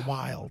crowd. People went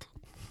wild.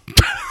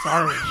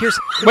 Sorry.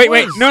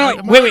 Wait. No.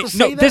 This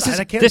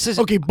is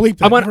okay. Bleep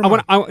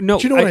that. No.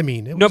 Do you know what I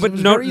mean?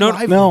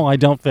 No, I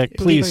don't, Vic.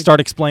 Please start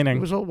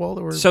explaining.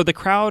 So the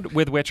crowd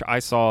with which I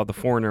saw The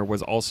Foreigner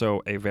was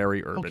also a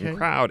very urban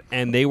crowd,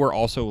 and they were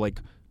also like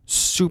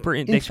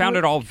super. They found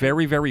it all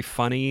very, very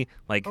funny.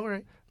 Like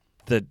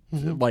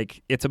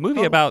like it's a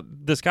movie about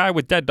this guy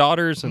with dead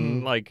daughters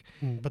and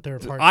but they're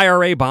apart.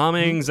 IRA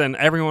bombings, and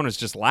everyone was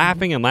just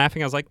laughing and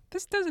laughing. I was like,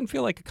 this doesn't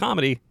feel like a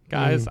comedy,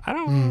 guys. I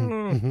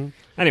don't.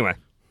 Anyway,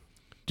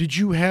 did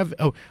you have?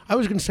 Oh, I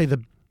was going to say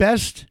the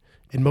best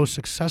and most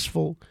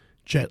successful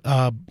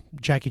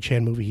Jackie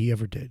Chan movie he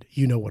ever did.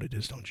 You know what it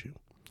is, don't you?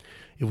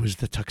 It was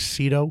The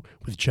Tuxedo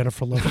with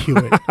Jennifer Love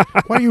Hewitt.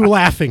 Why are you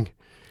laughing?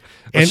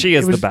 Well, she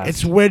is the best.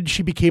 It's when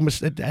she became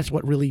that's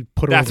what really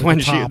put her over the top.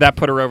 That's when that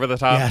put her over the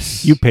top.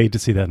 Yes. You paid to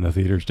see that in the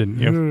theaters, didn't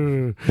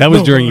you? That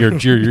was during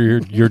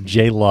your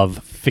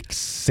J-Love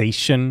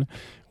fixation.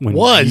 When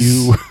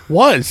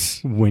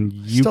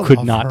you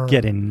could not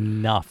get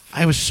enough.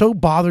 I was so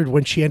bothered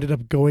when she ended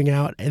up going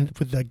out and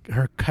with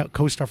her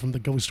co-star from The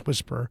Ghost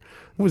Whisperer.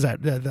 Who was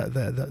that?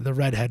 The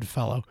redhead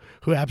fellow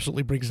who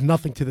absolutely brings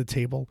nothing to the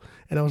table.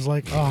 And I was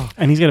like, oh.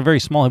 And he's got a very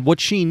small head. What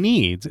she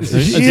needs is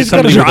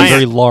somebody with a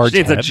very large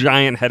head. She needs a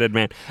giant-headed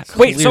man.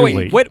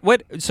 Clearly.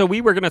 What? So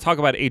we were going to talk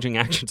about aging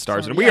action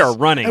stars, and we are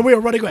running. And we are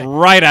running away.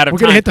 Right out of time. We're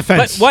going to hit the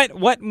fence. But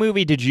what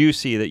movie did you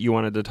see that you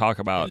wanted to talk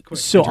about?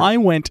 So I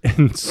went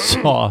and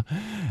saw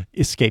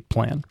Escape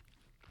Plan,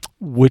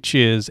 which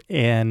is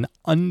an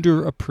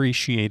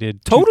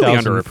underappreciated, totally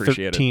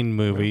 2013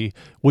 movie,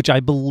 which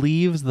I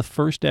believe is the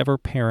first ever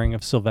pairing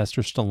of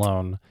Sylvester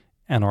Stallone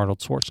and Arnold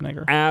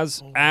Schwarzenegger.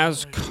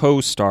 As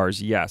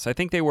co-stars, yes. I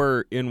think they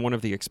were in one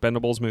of the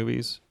Expendables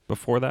movies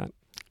before that.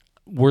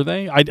 Were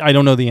they? I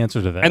don't know the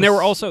answer to that. And there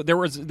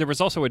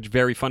was also a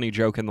very funny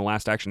joke in The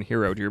Last Action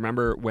Hero. Do you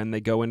remember when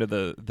they go into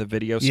the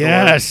video store?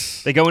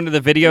 Yes. They go into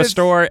the video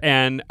store,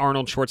 and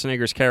Arnold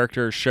Schwarzenegger's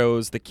character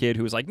shows the kid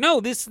who's like, "No,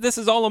 this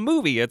is all a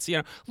movie. It's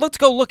let's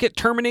go look at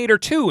Terminator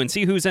 2 and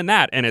see who's in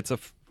that." And it's a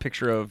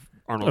picture of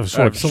Arnold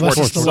Sylvester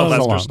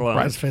Stallone.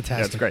 Right. That's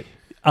fantastic. Yeah,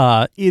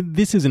 it's great.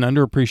 This is an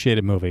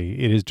underappreciated movie.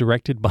 It is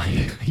directed by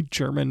a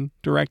German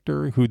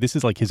director who this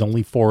is like his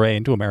only foray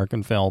into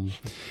American film.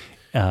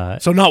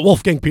 So not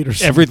Wolfgang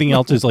Peterson. Everything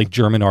else is like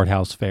German art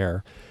house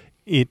fare.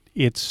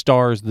 It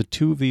stars the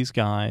two of these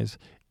guys.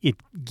 It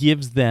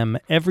gives them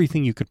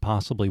everything you could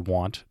possibly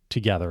want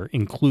together,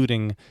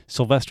 including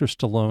Sylvester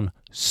Stallone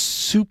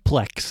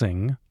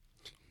suplexing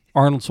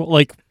Arnold,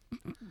 like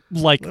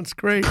That's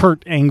great.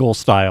 Kurt Angle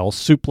style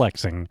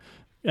suplexing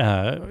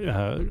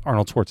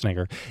Arnold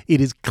Schwarzenegger.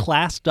 It is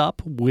classed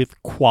up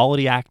with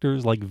quality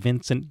actors like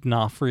Vincent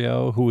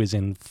D'Onofrio, who is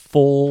in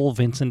full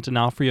Vincent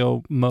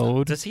D'Onofrio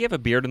mode. Does he have a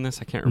beard in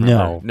this? I can't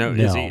remember. No.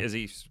 Is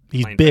he?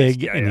 He's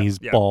big and he's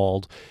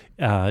bald.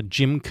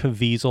 Jim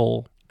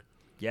Caviezel.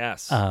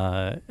 Yes.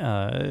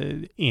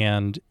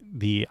 And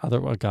the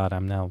other. Oh God,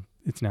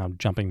 it's now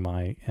jumping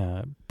my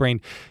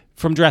brain.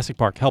 From Jurassic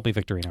Park. Help me,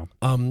 Victorino.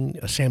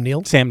 Sam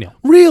Neill. Sam Neill.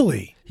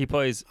 Really? He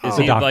plays. The Is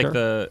he doctor. like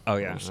the? Oh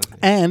yeah.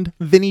 And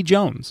Vinnie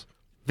Jones.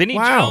 Vinnie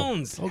Wow.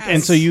 Jones. Okay. Yes.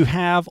 And so you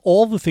have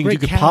all the things Great you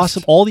could cast.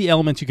 possibly, all the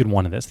elements you could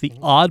want in this. The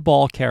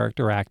oddball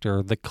character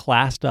actor, the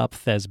classed up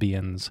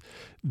thespians,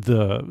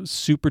 the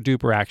super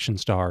duper action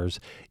stars.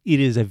 It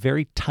is a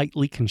very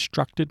tightly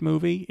constructed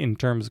movie in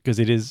terms, because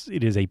it is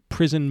a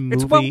prison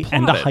It's movie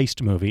and a well-plotted.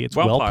 heist movie. It's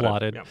well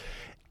plotted. Yeah.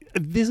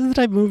 This is the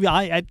type of movie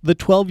the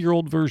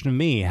 12-year-old version of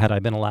me, had I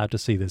been allowed to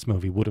see this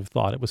movie, would have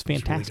thought it was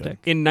fantastic.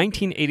 In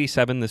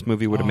 1987, this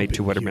movie would have made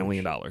 $200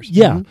 million.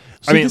 Yeah.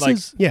 So I mean, this like-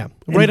 is, Yeah.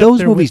 and Right up those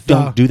there movies with,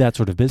 don't do that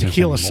sort of business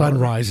Tequila anymore.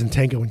 Sunrise and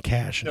Tango and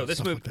Cash. No, this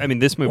stuff movie. like that. I mean,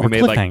 this movie Or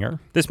made like Cliffhanger.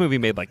 this movie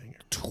made like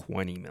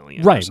 $20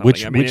 million. Or Right, something.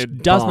 which I mean, which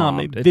it does bombed.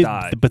 not make It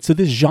died. but so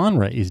this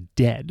genre is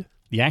dead.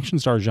 The action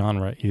star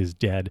genre is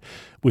dead,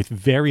 with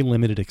very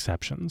limited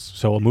exceptions.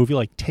 So a movie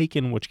like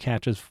Taken, which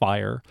catches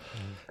fire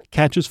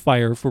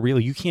for real.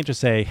 You can't just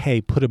say, "Hey,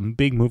 put a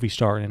big movie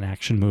star in an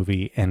action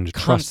movie and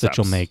trust that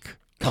you'll make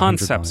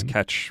Concepts $100 million."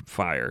 catch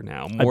fire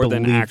now more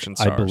than action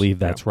I stars. believe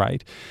that's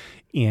right.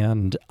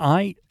 And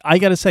I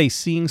got to say,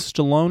 seeing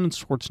Stallone and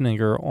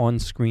Schwarzenegger on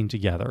screen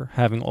together,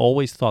 having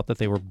always thought that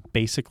they were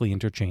basically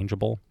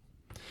interchangeable,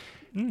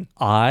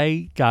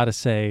 I got to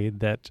say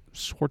that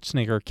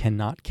Schwarzenegger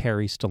cannot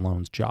carry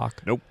Stallone's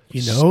jock. Nope.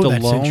 You know,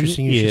 that's Stallone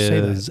interesting you should say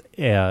that. is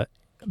a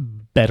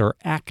better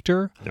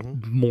actor,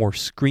 more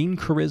screen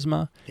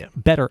charisma,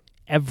 better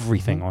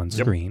everything on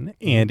screen.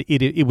 And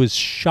it was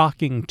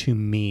shocking to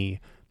me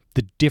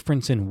the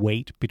difference in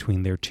weight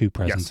between their two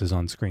presences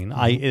on screen.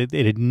 It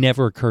had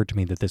never occurred to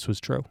me that this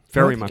was true.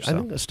 Very much so. I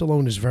think that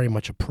Stallone is very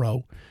much a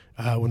pro.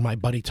 When my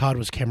buddy Todd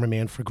was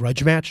cameraman for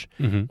Grudge Match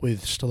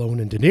with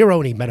Stallone and De Niro,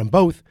 and he met them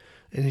both,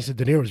 and he said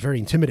De Niro was very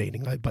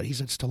intimidating, but he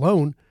said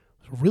Stallone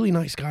was a really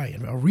nice guy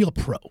and a real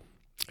pro.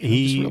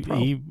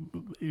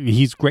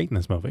 He's great in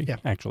this movie,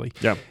 actually.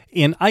 Yeah.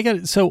 And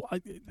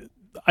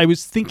I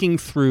was thinking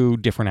through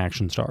different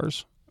action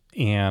stars,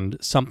 and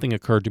something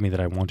occurred to me that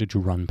I wanted to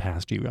run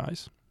past you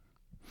guys.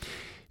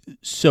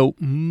 So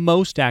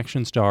most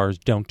action stars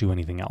don't do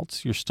anything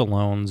else. Your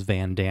Stallones,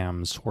 Van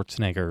Dammes,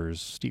 Schwarzeneggers,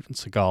 Steven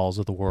Seagals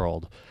of the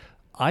world.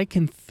 I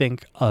can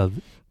think of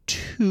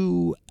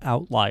two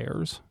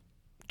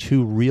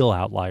real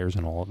outliers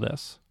in all of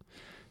this,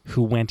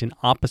 who went in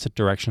opposite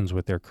directions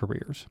with their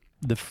careers.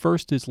 The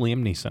first is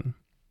Liam Neeson,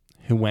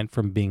 who went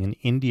from being an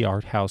indie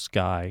art house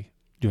guy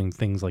doing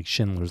things like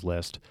Schindler's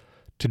List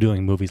to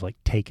doing movies like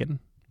Taken.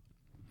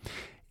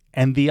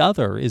 And the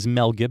other is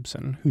Mel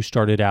Gibson, who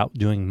started out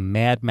doing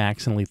Mad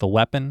Max and Lethal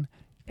Weapon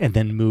and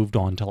then moved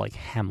on to like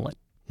Hamlet.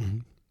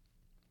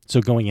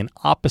 So going in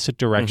opposite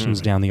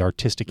directions down the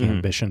artistic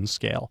ambition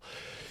scale.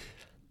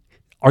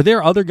 Are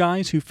there other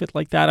guys who fit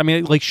like that? I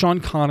mean, like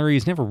Sean Connery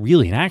is never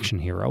really an action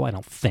hero, I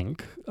don't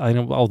think.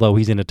 Although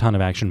he's in a ton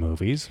of action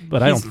movies,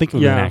 but I don't think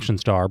of him as an action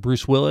star.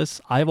 Bruce Willis,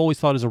 I've always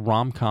thought is a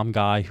rom-com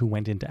guy who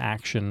went into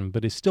action,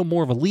 but is still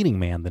more of a leading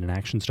man than an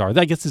action star.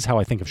 I guess this is how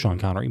I think of Sean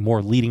Connery,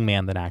 more leading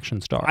man than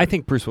action star. I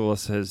think Bruce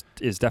Willis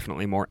is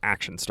definitely more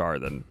action star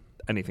than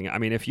anything. I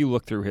mean, if you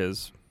look through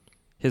his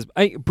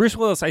Bruce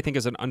Willis, I think,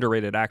 is an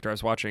underrated actor. I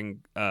was watching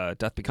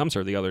Death Becomes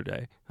Her the other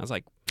day. I was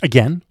like,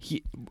 again,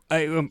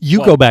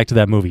 go back to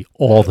that movie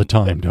all the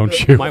time,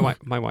 don't you?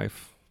 My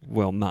wife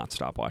will not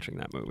stop watching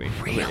that movie.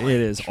 Really?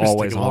 It is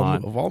always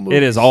on. Of all movies.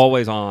 It is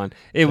always on.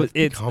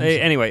 Becomes Her.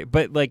 Anyway.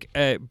 But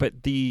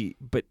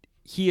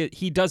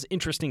he does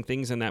interesting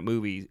things in that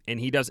movie, and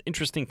he does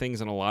interesting things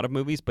in a lot of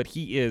movies. But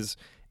he is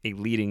a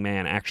leading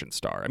man action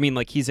star. I mean,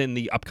 like, he's in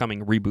the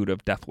upcoming reboot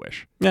of Death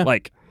Wish. Yeah,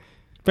 like,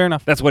 fair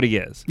enough. That's what he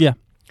is. Yeah.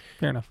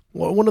 Fair enough.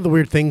 Well, one of the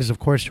weird things, of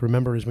course, to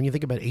remember is when you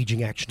think about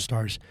aging action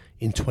stars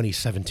in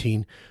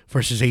 2017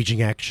 versus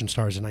aging action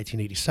stars in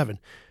 1987,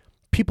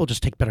 people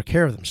just take better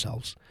care of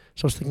themselves.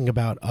 So I was thinking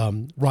about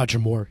Roger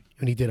Moore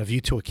when he did A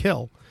View to a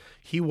Kill.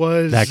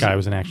 That guy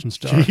was an action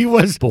star. He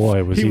was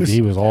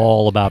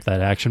all about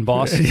that action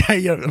boss.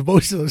 Yeah,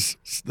 most of those,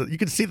 you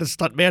can see the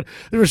stunt man.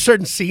 There were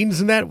certain scenes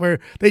in that where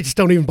they just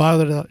don't even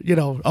bother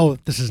to, oh,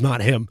 this is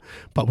not him,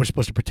 but we're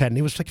supposed to pretend.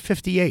 He was like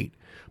 58,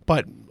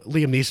 but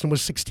Liam Neeson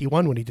was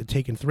 61 when he did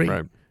Taken 3.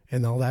 Right.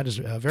 And all that is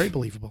very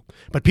believable.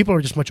 But people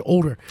are just much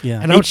older.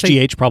 Yeah, and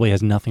HGH probably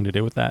has nothing to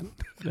do with that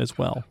as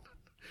well.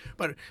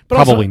 But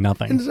probably also,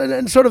 nothing.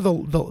 And sort of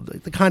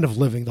the kind of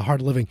living, the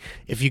hard living.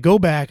 If you go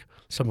back,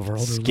 some of our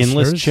older skinless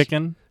listeners,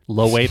 chicken,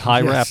 low weight,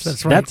 high reps.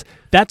 That's right.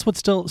 That's what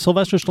still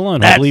Sylvester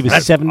Stallone, I believe,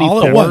 is 74.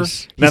 All it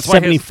was. That's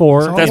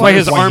 74. That's why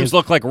his arms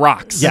look like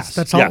rocks. Yes,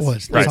 that's all it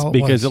was. Right.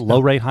 Because low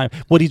rate, high.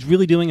 What he's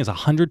really doing is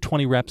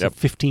 120 reps of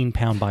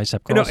 15-pound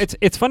bicep curls.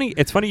 It's funny.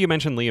 It's funny you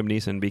mentioned Liam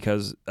Neeson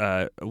because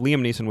Liam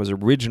Neeson was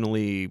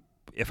originally,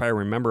 if I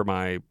remember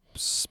my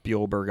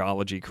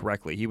Spielbergology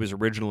correctly, he was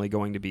originally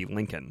going to be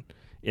Lincoln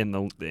in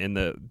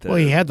the well,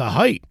 he had the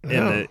height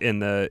in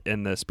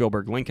the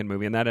Spielberg Lincoln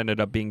movie, and that ended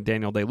up being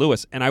Daniel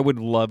Day-Lewis. And I would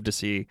love to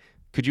see.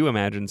 Could you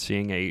imagine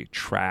seeing a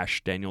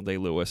trash Daniel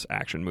Day-Lewis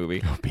action movie?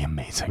 That would be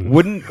amazing.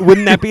 Wouldn't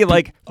that be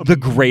like the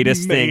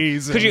greatest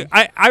thing? Could you?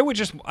 I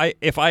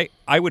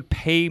would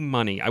pay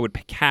money. I would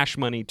pay cash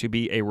money to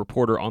be a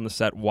reporter on the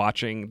set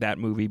watching that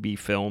movie be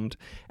filmed.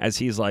 As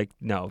he's like,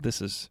 no,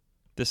 this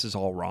is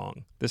all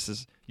wrong.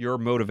 Your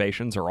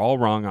motivations are all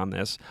wrong on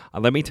this.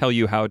 Let me tell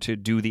you how to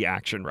do the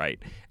action right.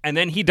 And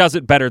then he does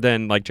it better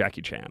than like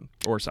Jackie Chan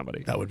or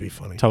somebody. That would be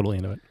funny. Totally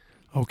into it.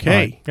 Okay.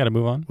 Right, got to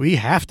move on. We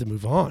have to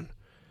move on.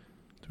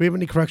 Do we have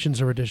any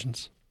corrections or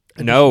additions?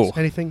 No.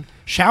 Anything?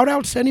 Shout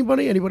outs?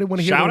 Anybody? Anybody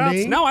want to hear shout their outs?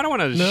 name? No, I don't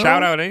want to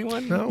shout out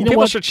anyone. No.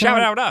 People should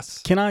shout out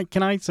us. Can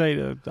I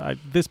say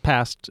this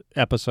past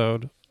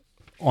episode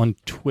on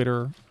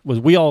Twitter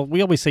was we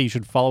always say you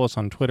should follow us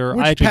on Twitter.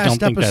 Which I actually past don't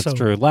think episode? that's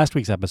true. Last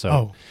week's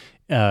episode.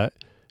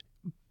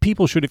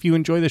 People should, if you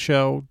enjoy the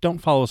show, don't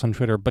follow us on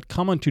Twitter, but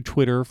come onto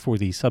Twitter for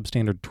the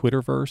Substandard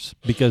Twitterverse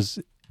because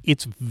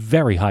it's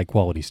very high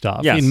quality stuff.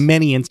 Yes. In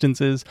many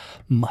instances,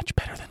 much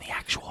better than the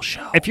actual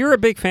show. If you're a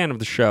big fan of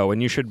the show,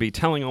 and you should be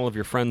telling all of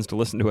your friends to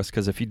listen to us,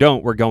 because if you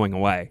don't, we're going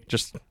away.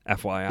 Just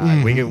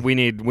FYI,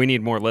 we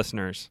need more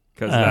listeners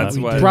because that's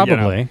what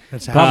probably.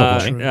 That's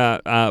probably.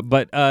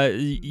 But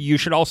you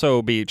should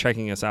also be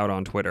checking us out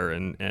on Twitter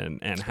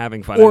and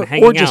having fun and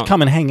hanging or just out.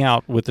 Come and hang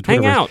out with the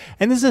Twitterverse. Hang out.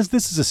 And this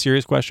is a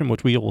serious question,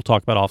 which we will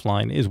talk about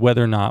offline, is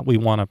whether or not we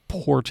want to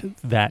port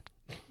that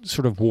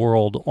sort of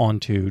world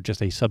onto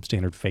just a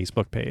substandard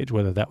Facebook page,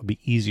 whether that would be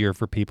easier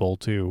for people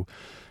to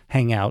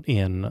hang out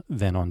in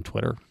than on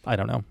Twitter. I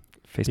don't know.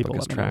 Facebook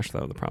is trash,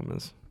 though. The problem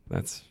is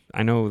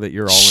I know that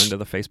you're all into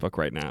the Facebook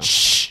right now.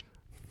 Shh.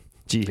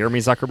 Do you hear me,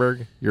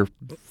 Zuckerberg? Your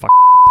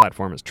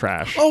platform is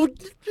trash. Oh,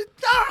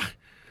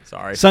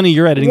 sorry. Sonny,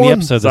 you're editing the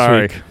episode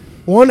this week.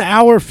 1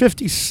 hour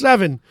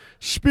 57.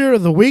 Spear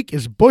of the week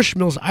is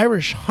Bushmills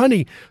Irish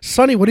Honey.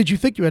 Sonny, what did you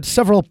think? You had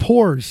several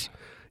pours.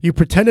 You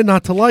pretended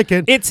not to like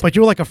it, but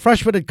you were like a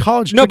freshman in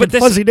college. No, but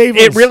Fuzzy Navels.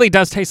 It really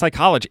does taste like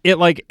college.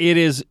 It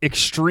is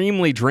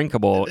extremely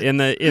drinkable in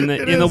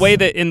the way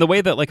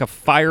that like a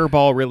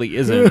Fireball really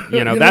isn't.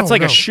 That's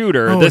like a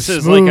shooter. Oh, this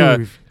is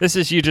smooth.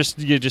 you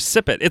just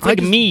sip it. It's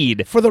like mead.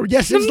 It's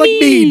like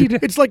mead.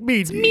 It's like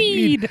mead. It's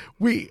mead.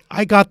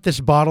 I got this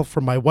bottle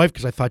for my wife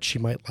because I thought she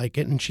might like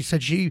it, and she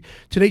said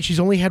today she's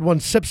only had one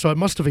sip, so it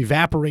must have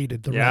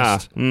evaporated the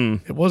rest.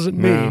 It wasn't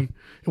me.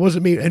 It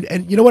wasn't me.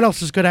 And you know what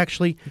else is good,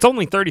 actually? It's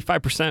only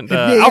 35% so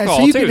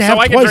alcohol, you too. Can So have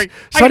I can drink.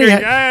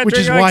 which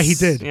is why he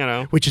did.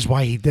 Which is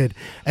why he did.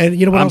 And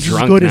you know what else is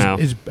good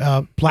is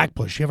Black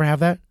Bush. You ever have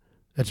that?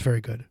 That's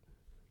very good.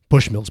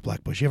 Bushmills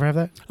Black Bush. You ever have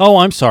that? Oh,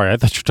 I'm sorry. I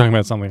thought you were talking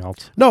about something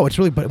else. No, it's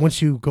really, but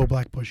once you go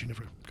Black Bush, you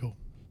never go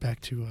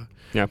back to...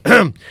 Yeah.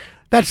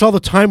 That's all the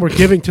time we're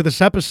giving to this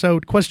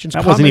episode. Questions, that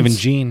comments. Wasn't even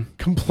Gene.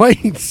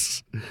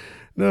 Complaints.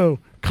 No.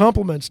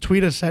 Compliments.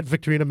 Tweet us at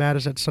Victorina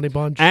Mattis at Sunny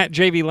Bunch. At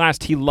JV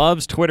Last. He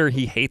loves Twitter.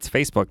 He hates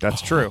Facebook.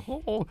 That's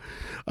true.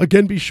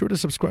 Again, be sure to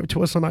subscribe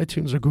to us on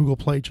iTunes or Google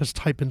Play. Just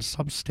type in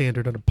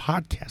Substandard on a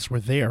podcast. We're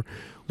there.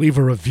 Leave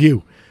a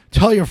review.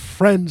 Tell your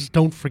friends.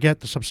 Don't forget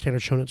the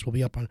Substandard show notes will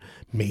be up on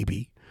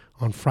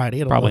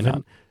Friday at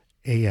 11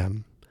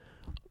 a.m.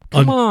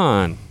 Come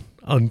on.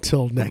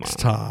 Until next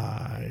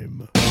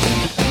time.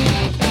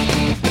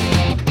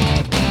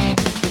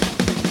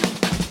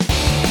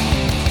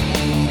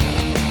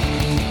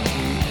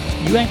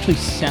 You actually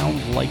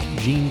sound like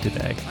Gene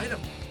today. I know.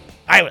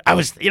 I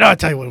was, I'll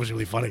tell you what was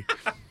really funny.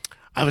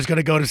 I was going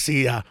to go to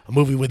see a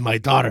movie with my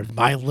daughter,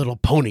 My Little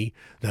Pony,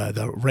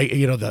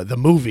 the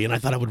movie, and I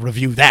thought I would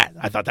review that.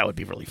 I thought that would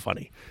be really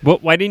funny. Well,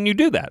 why didn't you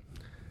do that?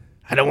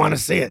 I don't want to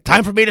see it.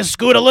 Time for me to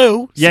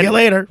scootaloo. See you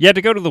later. You had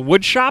to go to the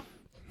wood shop?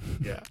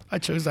 Yeah, I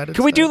chose that instead.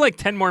 Can we do like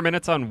 10 more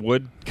minutes on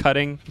wood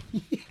cutting?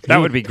 That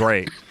would be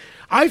great.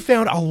 I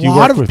found a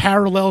lot of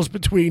parallels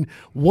between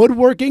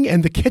woodworking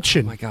and the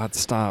kitchen. Oh my God,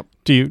 stop.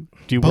 Do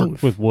you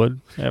work with wood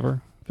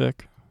ever,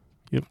 Vic?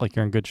 You look like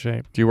you're in good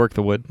shape. Do you work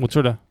the wood? What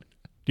sort of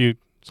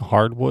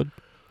hardwood,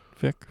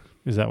 Vic?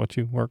 Is that what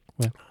you work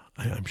with?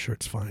 I'm sure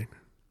it's fine.